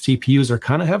the CPUs are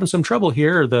kind of having some trouble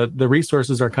here, the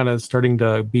resources are kind of starting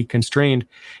to be constrained,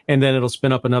 and then it'll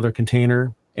spin up another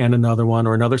container and another one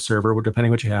or another server, depending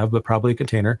what you have, but probably a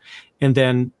container, and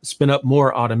then spin up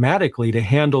more automatically to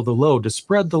handle the load, to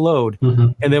spread the load.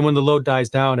 And then when the load dies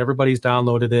down, everybody's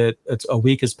downloaded it, it's a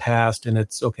week has passed and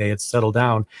it's okay, it's settled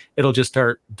down. It'll just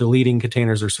start deleting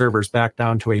containers or servers back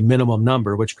down to a minimum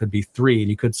number, which could be 3. And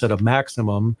you could set a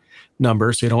maximum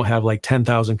number so you don't have like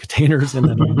 10,000 containers and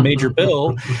then a major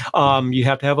bill. You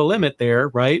have to have a limit there,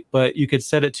 right? But you could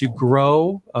set it to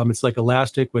grow. It's like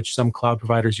Elastic, which some cloud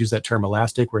providers use that term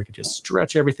Elastic, where you could just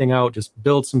stretch everything out, just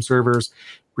build some servers,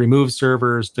 remove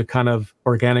servers to kind of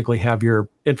organically have your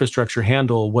infrastructure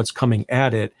handle what's coming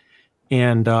at it,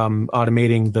 and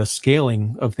automating the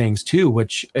scaling of things too,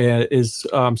 which is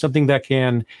something that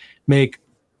can make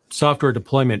software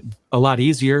deployment a lot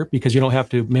easier because you don't have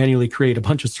to manually create a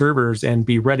bunch of servers and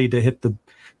be ready to hit the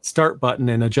start button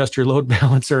and adjust your load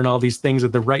balancer and all these things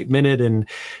at the right minute and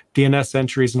DNS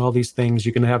entries and all these things.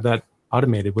 You can have that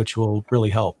automated, which will really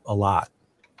help a lot.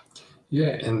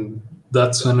 Yeah, and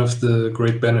that's one of the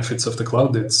great benefits of the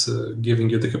cloud. It's giving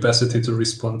you the capacity to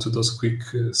respond to those quick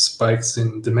spikes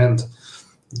in demand.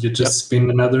 You just spin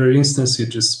another instance, you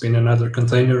just spin another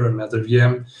container, another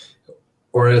VM,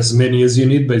 or as many as you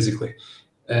need, basically.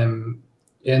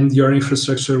 And your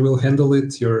infrastructure will handle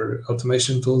it, your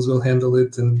automation tools will handle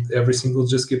it, and everything will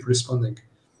just keep responding.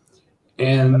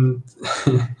 And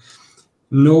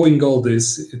knowing all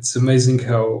this, it's amazing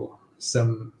how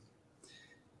some,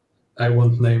 I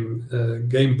won't name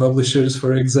game publishers,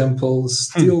 for example,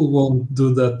 still won't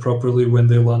do that properly when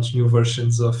they launch new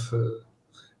versions of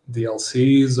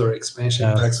DLCs or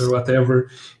expansion packs or whatever,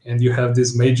 and you have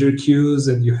these major queues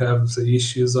and you have the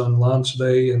issues on launch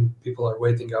day and people are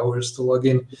waiting hours to log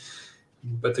in.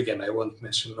 But again, I won't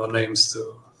mention no names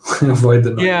to avoid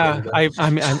the Yeah, I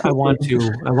want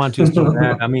to so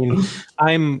bad. I mean,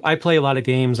 I play a lot of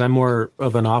games. I'm more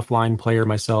of an offline player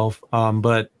myself,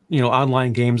 but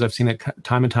online games, I've seen it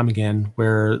time and time again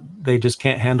where they just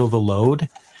can't handle the load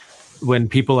when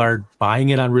people are buying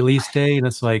it on release day, and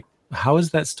it's like, how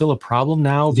is that still a problem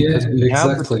now? Because we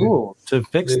have the tool to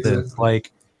fix this.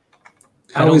 Like,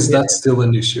 how is that still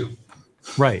an issue?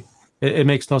 Right. It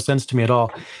makes no sense to me at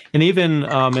all. And even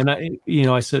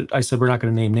I said we're not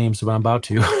going to name names, but I'm about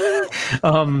to.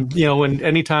 When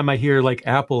anytime I hear like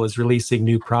Apple is releasing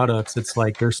new products, it's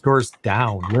like their store's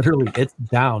down. Literally, it's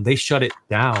down. They shut it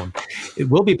down. It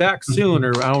will be back soon,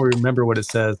 or I don't remember what it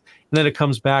says. And then it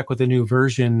comes back with a new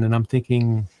version, and I'm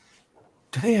thinking,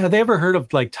 have they ever heard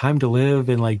of like time to live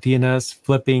and like DNS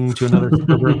flipping to another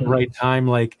server at the right time?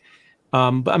 Like,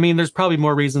 but I mean, there's probably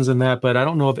more reasons than that, but I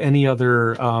don't know of any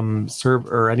other server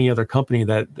or any other company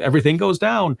that everything goes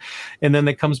down and then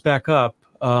it comes back up.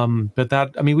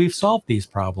 But we've solved these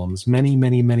problems many,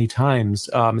 many, many times,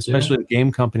 especially with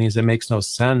game companies. It makes no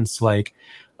sense. Like,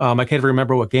 I can't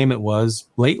remember what game it was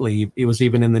lately. It was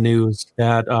even in the news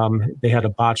that they had a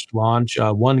botched launch.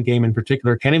 One game in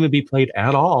particular can't even be played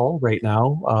at all right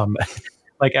now.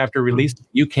 Like after release,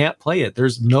 you can't play it.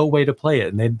 There's no way to play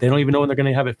it. And they don't even know when they're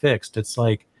going to have it fixed. It's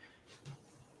like,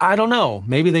 I don't know.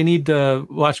 Maybe they need to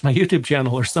watch my YouTube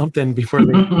channel or something before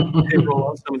they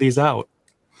roll some of these out.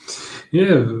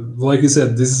 Yeah, like you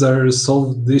said, these are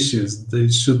solved issues. They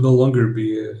should no longer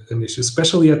be an issue,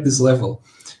 especially at this level.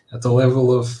 At the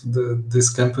level of these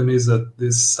companies at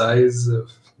this size,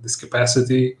 of this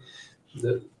capacity,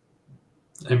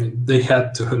 they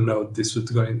had to know this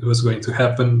was going to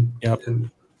happen, and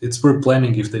it's poor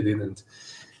planning if they didn't.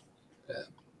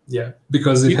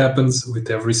 Because it happens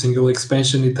with every single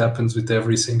expansion, it happens with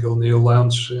every single new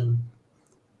launch, and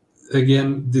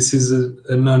again, this is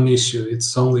a non-issue.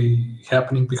 It's only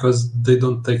happening because they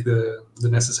don't take the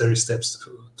necessary steps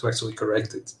to actually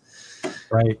correct it.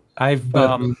 Right. I've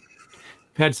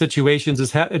had situations,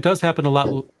 it does happen a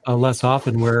lot less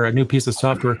often, where a new piece of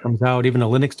software comes out, even a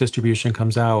Linux distribution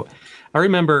comes out. I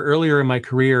remember earlier in my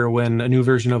career when a new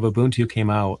version of Ubuntu came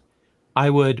out, I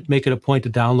would make it a point to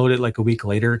download it like a week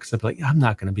later because I'd be like, I'm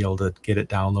not going to be able to get it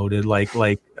downloaded.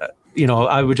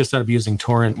 I would just end up using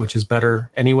torrent, which is better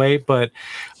anyway. But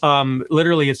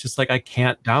literally, it's just like I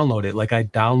can't download it. Like I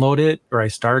download it or I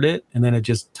start it, and then it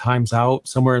just times out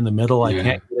somewhere in the middle. I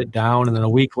can't get it down, and then a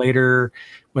week later,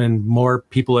 when more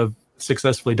people have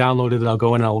successfully downloaded it, I'll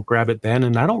go in and I'll grab it then.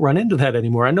 And I don't run into that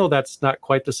anymore. I know that's not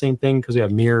quite the same thing because we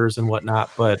have mirrors and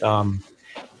whatnot. But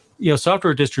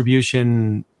software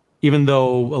distribution, even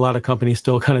though a lot of companies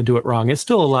still kind of do it wrong, it's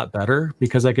still a lot better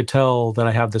because I could tell that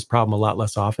I have this problem a lot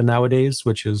less often nowadays,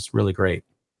 which is really great.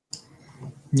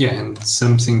 Yeah, and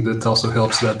something that also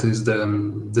helps that is the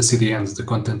CDNs, the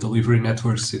content delivery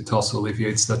networks. It also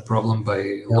alleviates that problem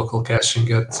by local caching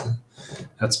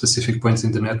at specific points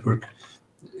in the network.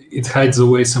 It hides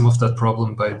away some of that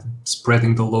problem by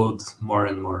spreading the load more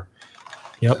and more.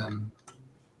 Yep.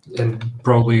 And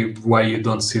probably why you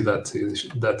don't see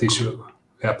that issue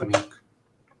happening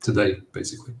today,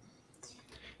 basically.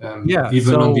 On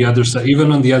the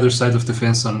other side of the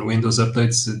fence on Windows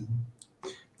updates,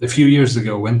 a few years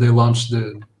ago when they launched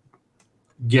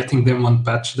getting them on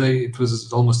patch day, it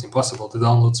was almost impossible. The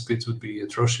download speeds would be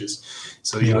atrocious.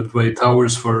 So you would wait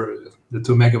hours for the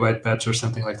 2 megabyte patch or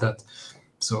something like that.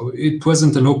 So it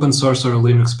wasn't an open source or a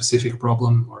Linux specific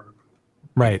problem,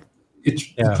 right.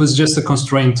 It was just a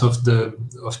constraint of the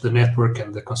network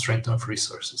and the constraint of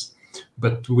resources.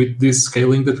 But with this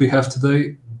scaling that we have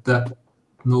today, that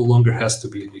no longer has to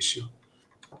be an issue.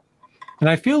 And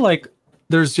I feel like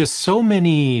there's just so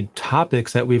many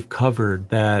topics that we've covered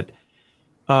that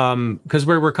because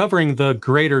we're covering the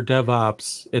greater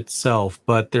DevOps itself,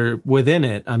 but they're within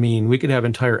it. I mean, we could have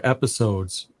entire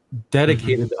episodes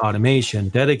dedicated to automation,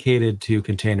 dedicated to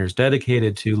containers,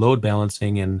 dedicated to load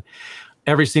balancing, and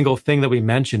every single thing that we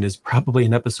mentioned is probably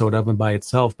an episode of and by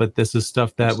itself. But this is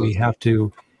stuff that we have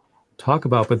to talk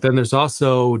about. But then there's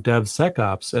also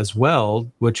DevSecOps as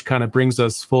well, which kind of brings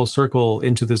us full circle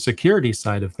into the security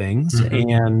side of things.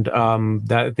 And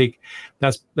that I think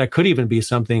that could even be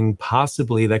something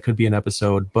possibly that could be an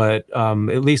episode, but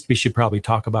at least we should probably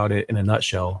talk about it in a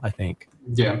nutshell, I think.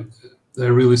 Yeah, I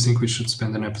really think we should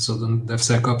spend an episode on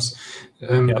DevSecOps.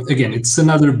 Again, it's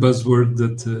another buzzword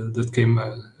that came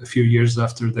a few years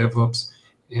after DevOps.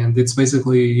 And it's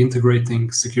basically integrating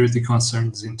security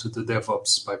concerns into the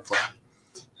DevOps pipeline.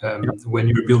 When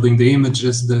you're building the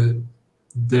images,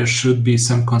 there should be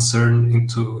some concern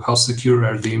into how secure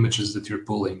are the images that you're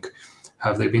pulling.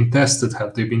 Have they been tested?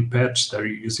 Have they been patched? Are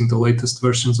you using the latest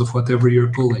versions of whatever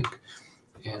you're pulling?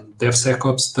 And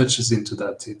DevSecOps touches into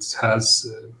that. It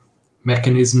has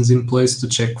mechanisms in place to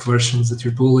check versions that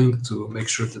you're pulling, to make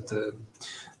sure that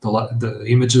the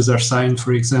images are signed,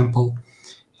 for example.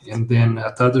 And then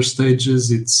at other stages,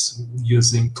 it's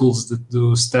using tools that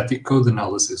do static code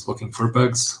analysis, looking for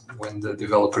bugs when the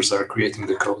developers are creating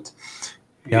the code.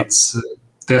 It's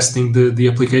testing the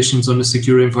applications on a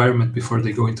secure environment before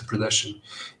they go into production.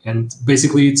 And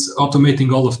basically, it's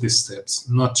automating all of these steps,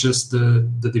 not just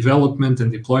the development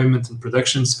and deployment and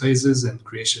productions phases and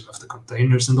creation of the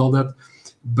containers and all that,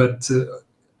 but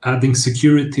adding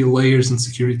security layers and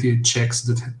security checks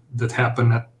that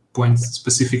happen at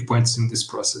specific points in this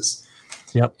process.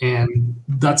 And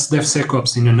that's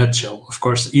DevSecOps in a nutshell. Of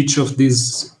course, each of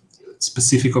these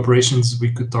specific operations,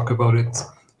 we could talk about it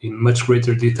in much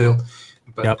greater detail,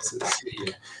 but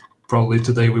probably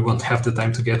today we won't have the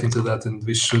time to get into that, and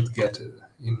we should get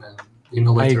in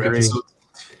a later episode.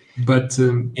 But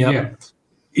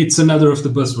it's another of the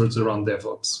buzzwords around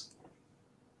DevOps.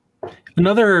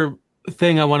 Another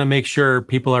thing I want to make sure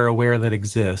people are aware that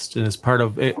exists, and as part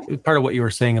of what you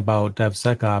were saying about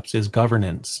DevSecOps, is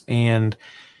governance. And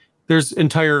there's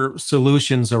entire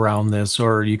solutions around this,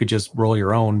 or you could just roll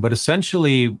your own. But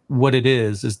essentially what it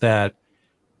is that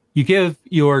you give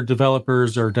your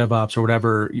developers or DevOps or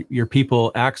whatever, your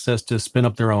people, access to spin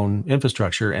up their own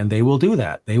infrastructure, and they will do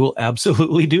that. They will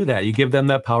absolutely do that. You give them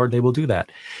that power, they will do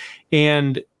that.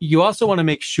 And you also want to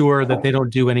make sure that they don't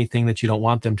do anything that you don't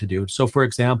want them to do. So, for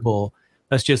example,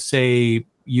 let's just say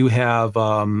you have,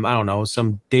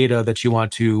 some data that you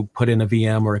want to put in a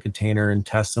VM or a container and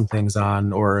test some things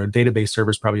on, or a database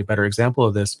server is probably a better example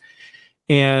of this.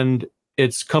 And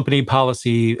it's company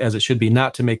policy, as it should be,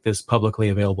 not to make this publicly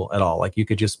available at all. Like you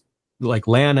could just,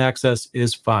 LAN access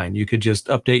is fine. You could just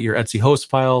update your Etsy host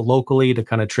file locally to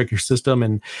kind of trick your system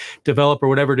and develop or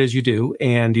whatever it is you do,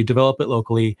 and you develop it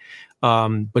locally.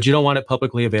 But you don't want it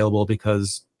publicly available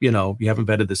because, you haven't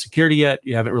vetted the security yet.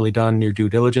 You haven't really done your due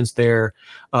diligence there.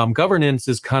 Governance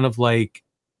is kind of like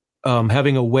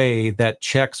having a way that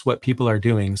checks what people are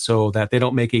doing so that they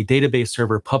don't make a database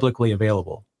server publicly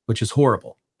available, which is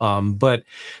horrible. But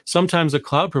sometimes a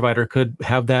cloud provider could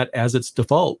have that as its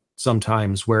default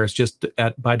sometimes, where it's just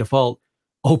by default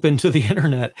open to the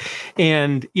internet.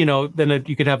 And, then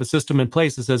you could have a system in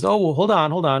place that says, oh, well, hold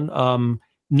on.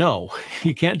 No,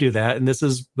 you can't do that. And this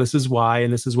is why,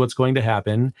 and this is what's going to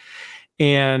happen.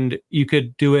 And you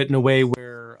could do it in a way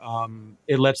where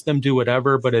it lets them do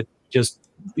whatever, but it just,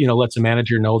 lets a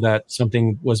manager know that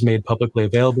something was made publicly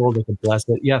available. They can bless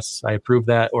it. Yes, I approve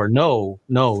that. Or no.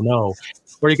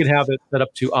 Or you could have it set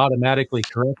up to automatically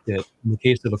correct it. In the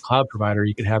case of a cloud provider,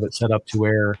 you could have it set up to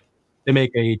where they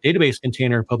make a database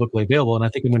container publicly available. And I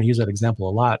think I'm going to use that example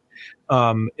a lot.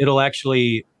 It'll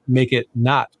actually make it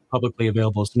not publicly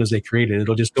available as soon as they create it.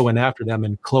 It'll just go in after them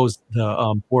and close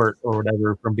the port or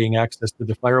whatever from being accessed to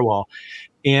the firewall.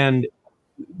 And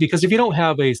because if you don't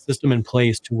have a system in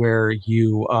place to where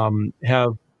you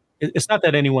have, it's not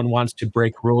that anyone wants to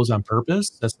break rules on purpose.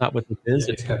 That's not what it is.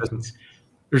 Yeah, it happens.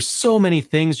 There's so many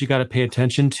things you got to pay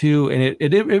attention to. And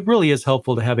it really is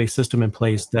helpful to have a system in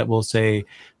place that will say,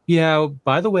 yeah,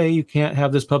 by the way, you can't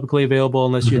have this publicly available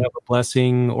unless you have a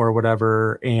blessing or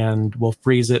whatever, and we'll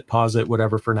freeze it, pause it,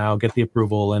 whatever for now, get the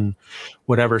approval and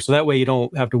whatever. So that way you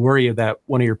don't have to worry that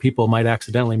one of your people might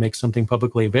accidentally make something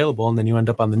publicly available and then you end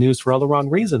up on the news for all the wrong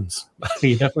reasons.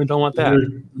 You definitely don't want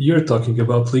that. You're talking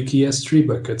about leaky S3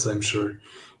 buckets, I'm sure.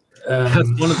 That's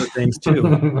one of the things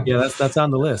too. Yeah, that's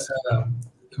on the list.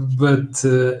 But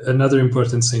another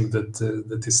important thing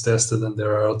that is tested, and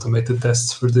there are automated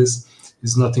tests for this,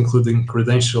 is not including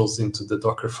credentials into the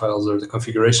Docker files or the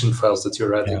configuration files that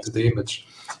you're adding to the image.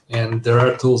 And there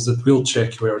are tools that will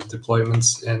check your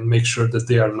deployments and make sure that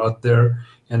they are not there,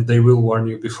 and they will warn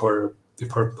you before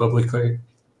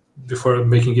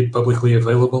making it publicly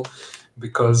available,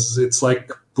 because it's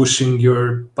like pushing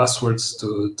your passwords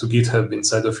to GitHub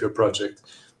inside of your project.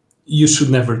 You should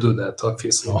never do that,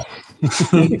 obviously. Oh.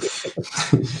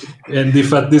 And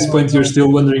if at this point you're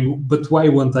still wondering, but why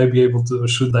won't I be able to, or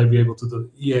should I be able to do?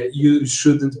 Yeah, you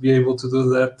shouldn't be able to do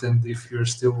that. And if you're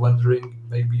still wondering,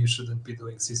 maybe you shouldn't be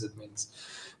doing sysadmin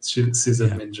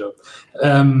job.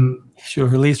 Sure,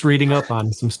 at least reading up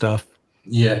on some stuff.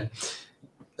 Yeah.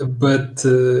 But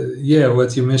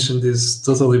what you mentioned is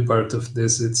totally part of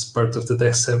this. It's part of the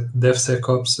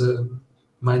DevSecOps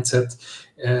mindset.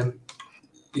 And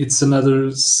it's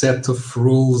another set of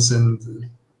rules and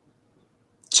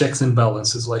checks and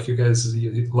balances, like you guys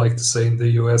like to say in the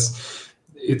US.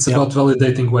 It's about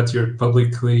validating what you're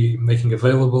publicly making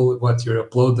available, what you're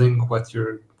uploading, what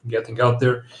you're getting out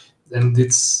there. And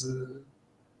it's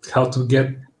how to get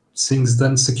things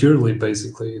done securely,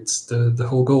 basically. It's the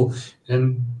whole goal.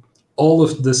 And all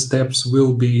of the steps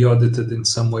will be audited in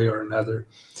some way or another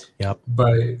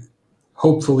by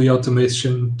hopefully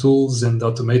automation tools and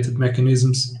automated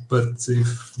mechanisms. But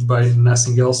if by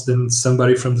nothing else, then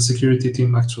somebody from the security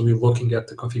team actually looking at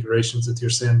the configurations that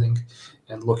you're sending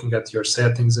and looking at your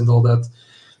settings and all that.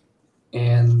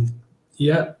 And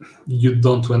you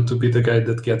don't want to be the guy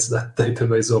that gets that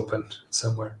database open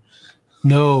somewhere.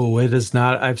 No, it is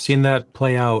not. I've seen that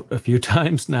play out a few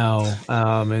times now,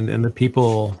 and the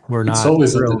people were not. It's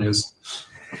always in the news.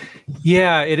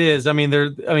 Yeah, it is. I mean,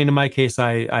 in my case,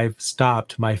 I've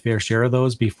stopped my fair share of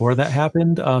those before that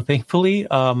happened, thankfully.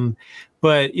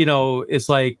 But it's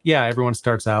like, everyone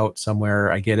starts out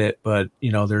somewhere. I get it, but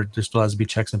there still has to be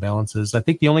checks and balances. I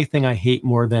think the only thing I hate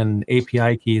more than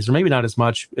API keys, or maybe not as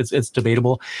much, it's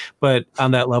debatable, but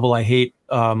on that level, I hate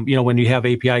when you have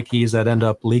API keys that end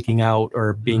up leaking out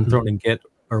or being thrown in Git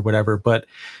or whatever. But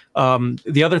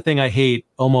the other thing I hate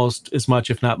almost as much,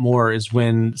 if not more, is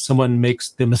when someone makes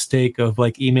the mistake of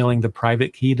like emailing the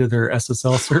private key to their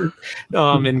SSL cert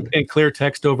and clear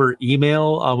text over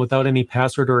email without any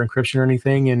password or encryption or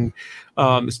anything. And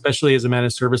especially as a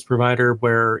managed service provider,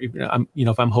 where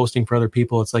if I'm hosting for other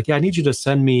people, it's like, I need you to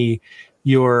send me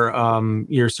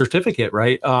your certificate,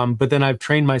 right? But then I've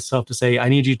trained myself to say, I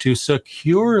need you to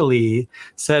securely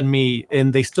send me,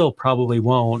 and they still probably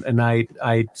won't. And I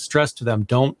stress to them,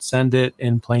 don't send it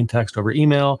in plain text over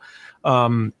email.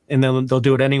 And then they'll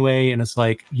do it anyway. And it's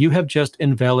like, you have just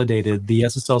invalidated the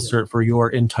SSL cert for your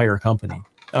entire company.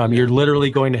 You're literally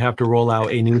going to have to roll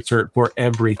out a new cert for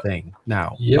everything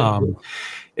now.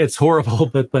 It's horrible,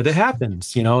 but it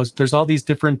happens. There's all these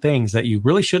different things that you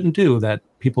really shouldn't do that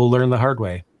people learn the hard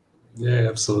way. Yeah,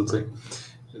 absolutely.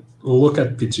 We'll look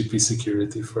at PGP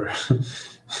security for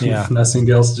if nothing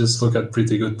else. Just look at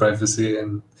pretty good privacy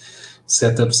and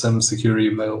set up some secure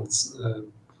email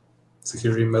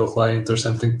client or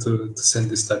something to send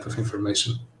this type of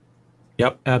information.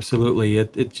 Yep, absolutely.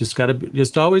 It just got to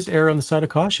just always err on the side of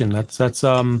caution. That's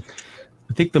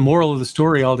I think the moral of the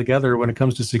story altogether when it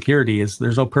comes to security is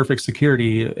there's no perfect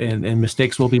security, and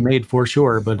mistakes will be made for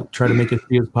sure, but try to make it as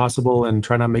few as possible and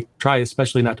try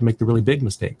especially not to make the really big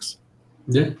mistakes.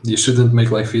 Yeah, you shouldn't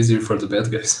make life easier for the bad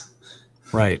guys.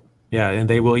 Right. Yeah, and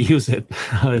they will use it.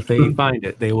 If they find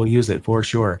it, they will use it for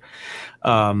sure.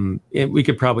 We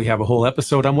could probably have a whole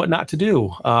episode on what not to do,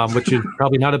 which is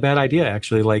probably not a bad idea,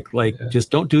 actually. Just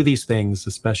don't do these things,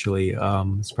 especially.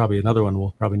 It's probably another one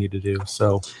we'll probably need to do.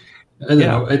 So I don't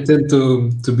know. I tend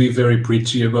to be very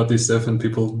preachy about this stuff, and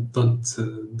people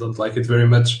don't like it very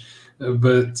much.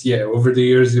 But over the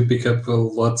years, you pick up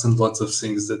lots and lots of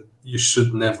things that you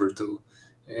should never do,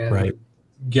 and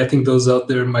getting those out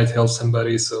there might help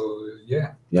somebody. So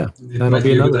it might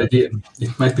be a good idea.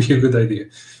 It might be a good idea.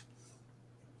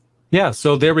 Yeah,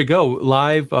 so there we go.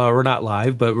 Live, we're not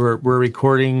live, but we're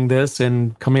recording this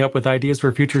and coming up with ideas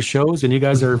for future shows, and you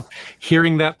guys are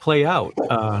hearing that play out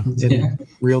in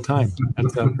real time.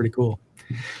 That's pretty cool.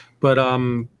 But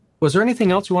was there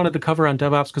anything else you wanted to cover on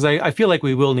DevOps? Because I feel like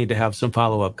we will need to have some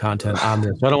follow-up content on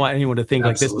this. I don't want anyone to think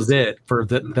like this is it for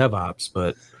DevOps,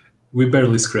 but we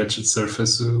barely scratched the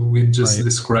surface. We just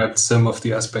described some of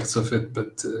the aspects of it,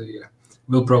 but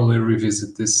we'll probably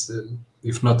revisit this.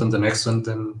 If not on the next one,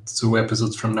 then 2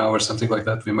 episodes from now or something like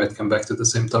that, we might come back to the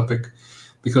same topic,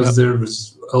 because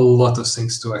there's a lot of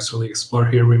things to actually explore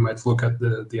here. We might look at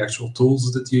the actual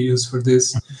tools that you use for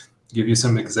this, give you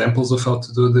some examples of how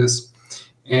to do this.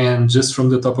 And just from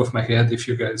the top of my head, if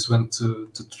you guys want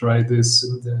to try this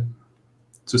and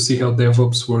to see how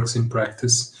DevOps works in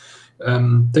practice,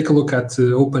 take a look at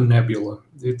Open Nebula.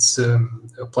 It's a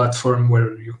platform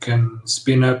where you can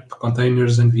spin up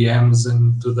containers and VMs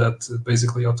and do that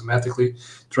basically automatically.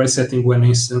 Try setting one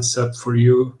instance up for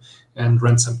you and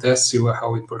run some tests, see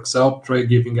how it works out. Try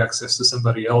giving access to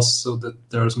somebody else so that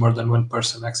there's more than one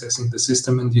person accessing the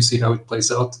system, and you see how it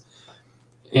plays out.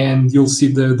 And you'll see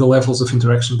the levels of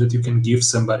interaction that you can give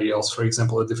somebody else, for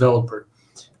example, a developer,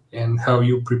 and how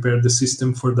you prepare the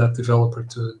system for that developer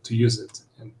to use it,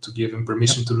 and to give him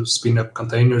permission to spin up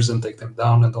containers and take them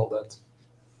down and all that.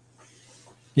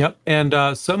 Yep.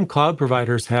 And some cloud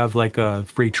providers have like a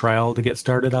free trial to get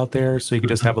started out there. So you can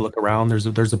just have a look around.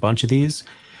 There's a bunch of these.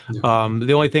 Yeah.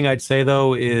 The only thing I'd say,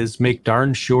 though, is make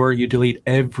darn sure you delete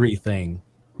everything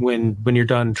when you're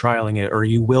done trialing it, or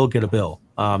you will get a bill.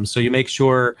 So you make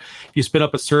sure you spin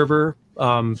up a server,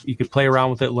 you could play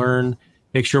around with it, learn.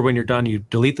 Make sure when you're done, you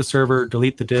delete the server,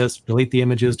 delete the disk, delete the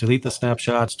images, delete the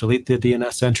snapshots, delete the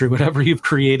DNS entry, whatever you've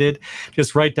created.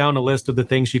 Just write down a list of the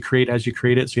things you create as you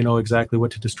create it, so you know exactly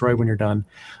what to destroy when you're done.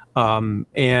 You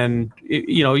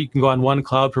can go on one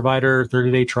cloud provider,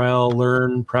 30-day trial,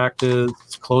 learn, practice,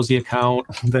 close the account,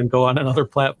 then go on another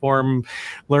platform,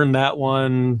 learn that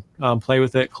one, play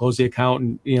with it, close the account.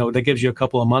 And, that gives you a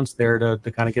couple of months there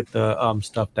to kind of get the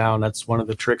stuff down. That's one of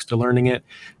the tricks to learning it.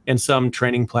 And some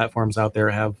training platforms out there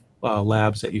have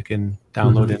labs that you can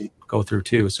download and go through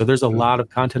too. So there's a lot of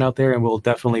content out there, and we'll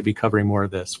definitely be covering more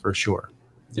of this for sure.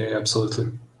 Yeah,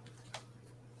 absolutely.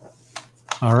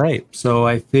 All right. So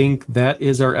I think that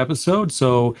is our episode.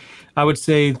 So I would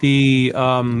say the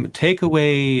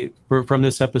takeaway from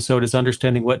this episode is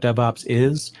understanding what DevOps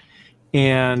is.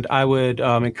 And I would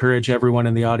encourage everyone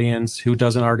in the audience who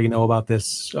doesn't already know about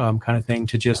this kind of thing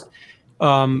to just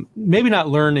maybe not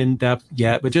learn in depth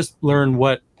yet, but just learn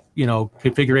what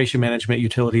configuration management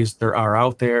utilities there are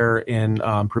out there in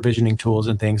provisioning tools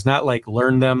and things. Not like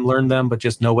learn them, but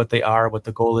just know what they are, what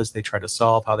the goal is they try to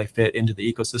solve, how they fit into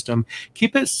the ecosystem.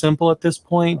 Keep it simple at this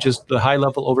point, just the high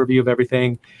level overview of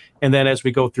everything. And then as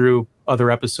we go through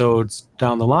other episodes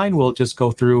down the line, we'll just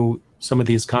go through some of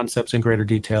these concepts in greater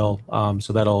detail.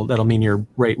 So that'll mean you're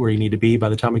right where you need to be by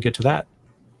the time we get to that.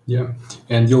 Yeah,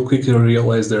 and you'll quickly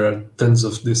realize there are tons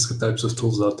of these types of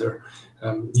tools out there.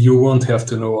 You won't have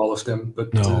to know all of them,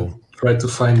 but try to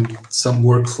find some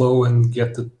workflow and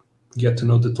get to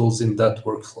know the tools in that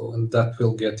workflow, and that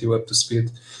will get you up to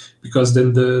speed. Because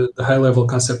then the high-level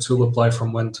concepts will apply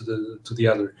from one to the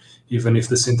other. Even if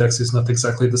the syntax is not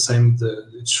exactly the same,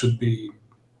 it should be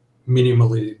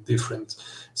minimally different.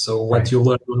 So what you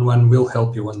learn on one will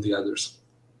help you on the others.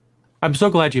 I'm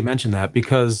so glad you mentioned that,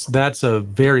 because that's a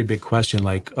very big question.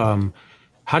 Like,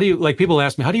 how do you, people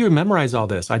ask me, how do you memorize all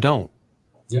this? I don't.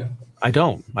 Yeah. I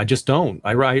don't. I just don't.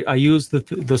 I use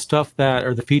the stuff that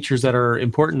are the features that are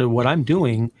important to what I'm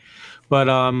doing. But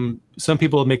some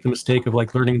people make the mistake of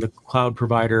learning the cloud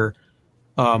provider,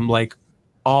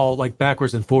 all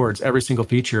backwards and forwards, every single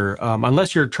feature.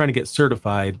 Unless you're trying to get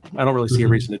certified, I don't really see a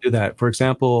reason to do that. For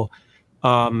example,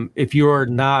 if you're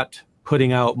not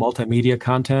putting out multimedia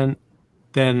content,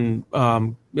 then a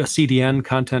CDN,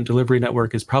 content delivery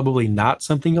network, is probably not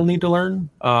something you'll need to learn.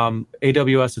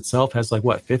 AWS itself has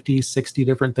 50, 60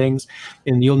 different things,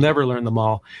 and you'll never learn them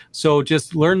all. So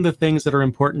just learn the things that are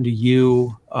important to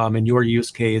you in your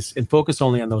use case, and focus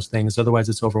only on those things. Otherwise,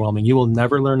 it's overwhelming. You will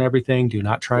never learn everything. Do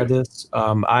not try this.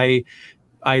 I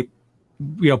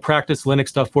practice Linux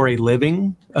stuff for a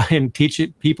living and teach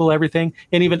people everything.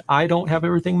 And even I don't have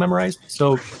everything memorized.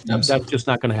 So That's just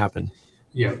not going to happen.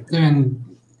 Yeah,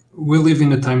 and we live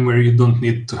in a time where you don't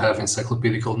need to have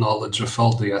encyclopedic knowledge of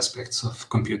all the aspects of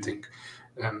computing.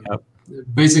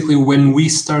 Basically, when we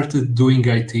started doing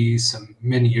IT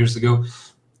many years ago,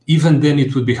 even then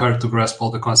it would be hard to grasp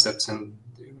all the concepts and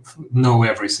know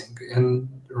everything. And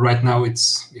right now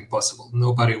it's impossible.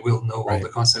 Nobody will know all the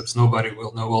concepts. Nobody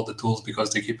will know all the tools,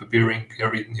 because they keep appearing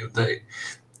every new day.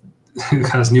 It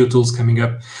has new tools coming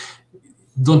up.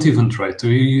 Don't even try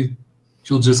to.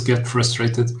 You'll just get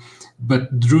frustrated.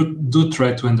 But do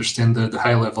try to understand the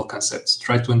high-level concepts.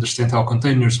 Try to understand how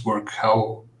containers work,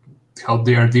 how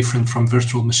they are different from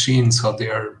virtual machines, how they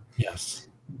are. Yes.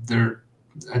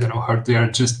 I don't know, how they are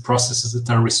just processes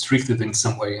that are restricted in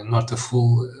some way and not a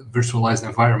full virtualized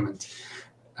environment.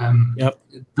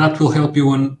 That will help you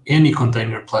on any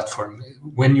container platform.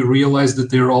 When you realize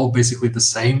that they're all basically the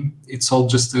same, it's all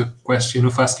just a question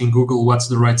of asking Google what's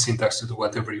the right syntax to do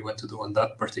whatever you want to do on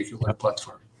that particular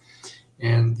platform.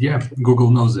 And Google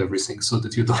knows everything, so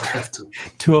that you don't have to.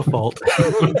 To a fault.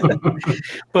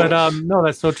 But no,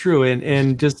 that's so true.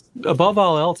 And just above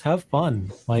all else, have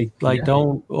fun.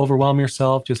 Don't overwhelm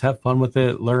yourself. Just have fun with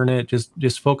it. Learn it.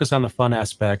 Just focus on the fun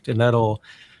aspect, and that'll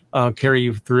carry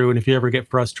you through. And if you ever get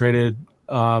frustrated,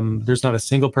 there's not a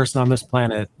single person on this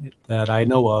planet that I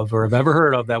know of or have ever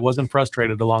heard of that wasn't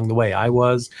frustrated along the way. I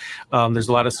was. There's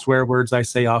a lot of swear words I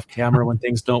say off camera when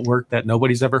things don't work that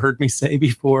nobody's ever heard me say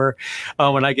before.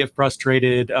 When I get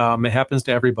frustrated, it happens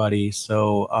to everybody.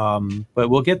 So, but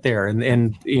we'll get there.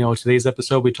 And today's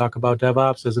episode, we talk about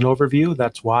DevOps as an overview.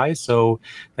 That's why. So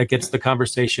that gets the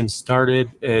conversation started.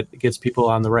 It gets people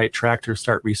on the right track to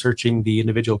start researching the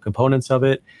individual components of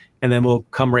it. And then we'll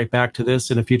come right back to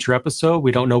this in a future episode.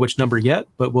 We don't know which number yet,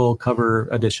 but we'll cover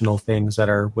additional things that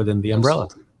are within the umbrella.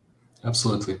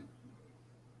 Absolutely.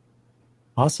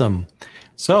 Awesome.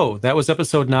 So that was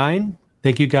episode 9.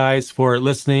 Thank you guys for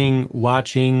listening,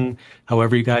 watching,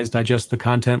 however you guys digest the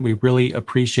content. We really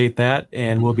appreciate that.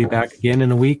 And we'll be back again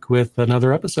in a week with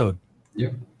another episode. Yeah.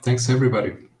 Thanks,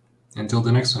 everybody. Until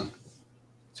the next one.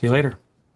 See you later.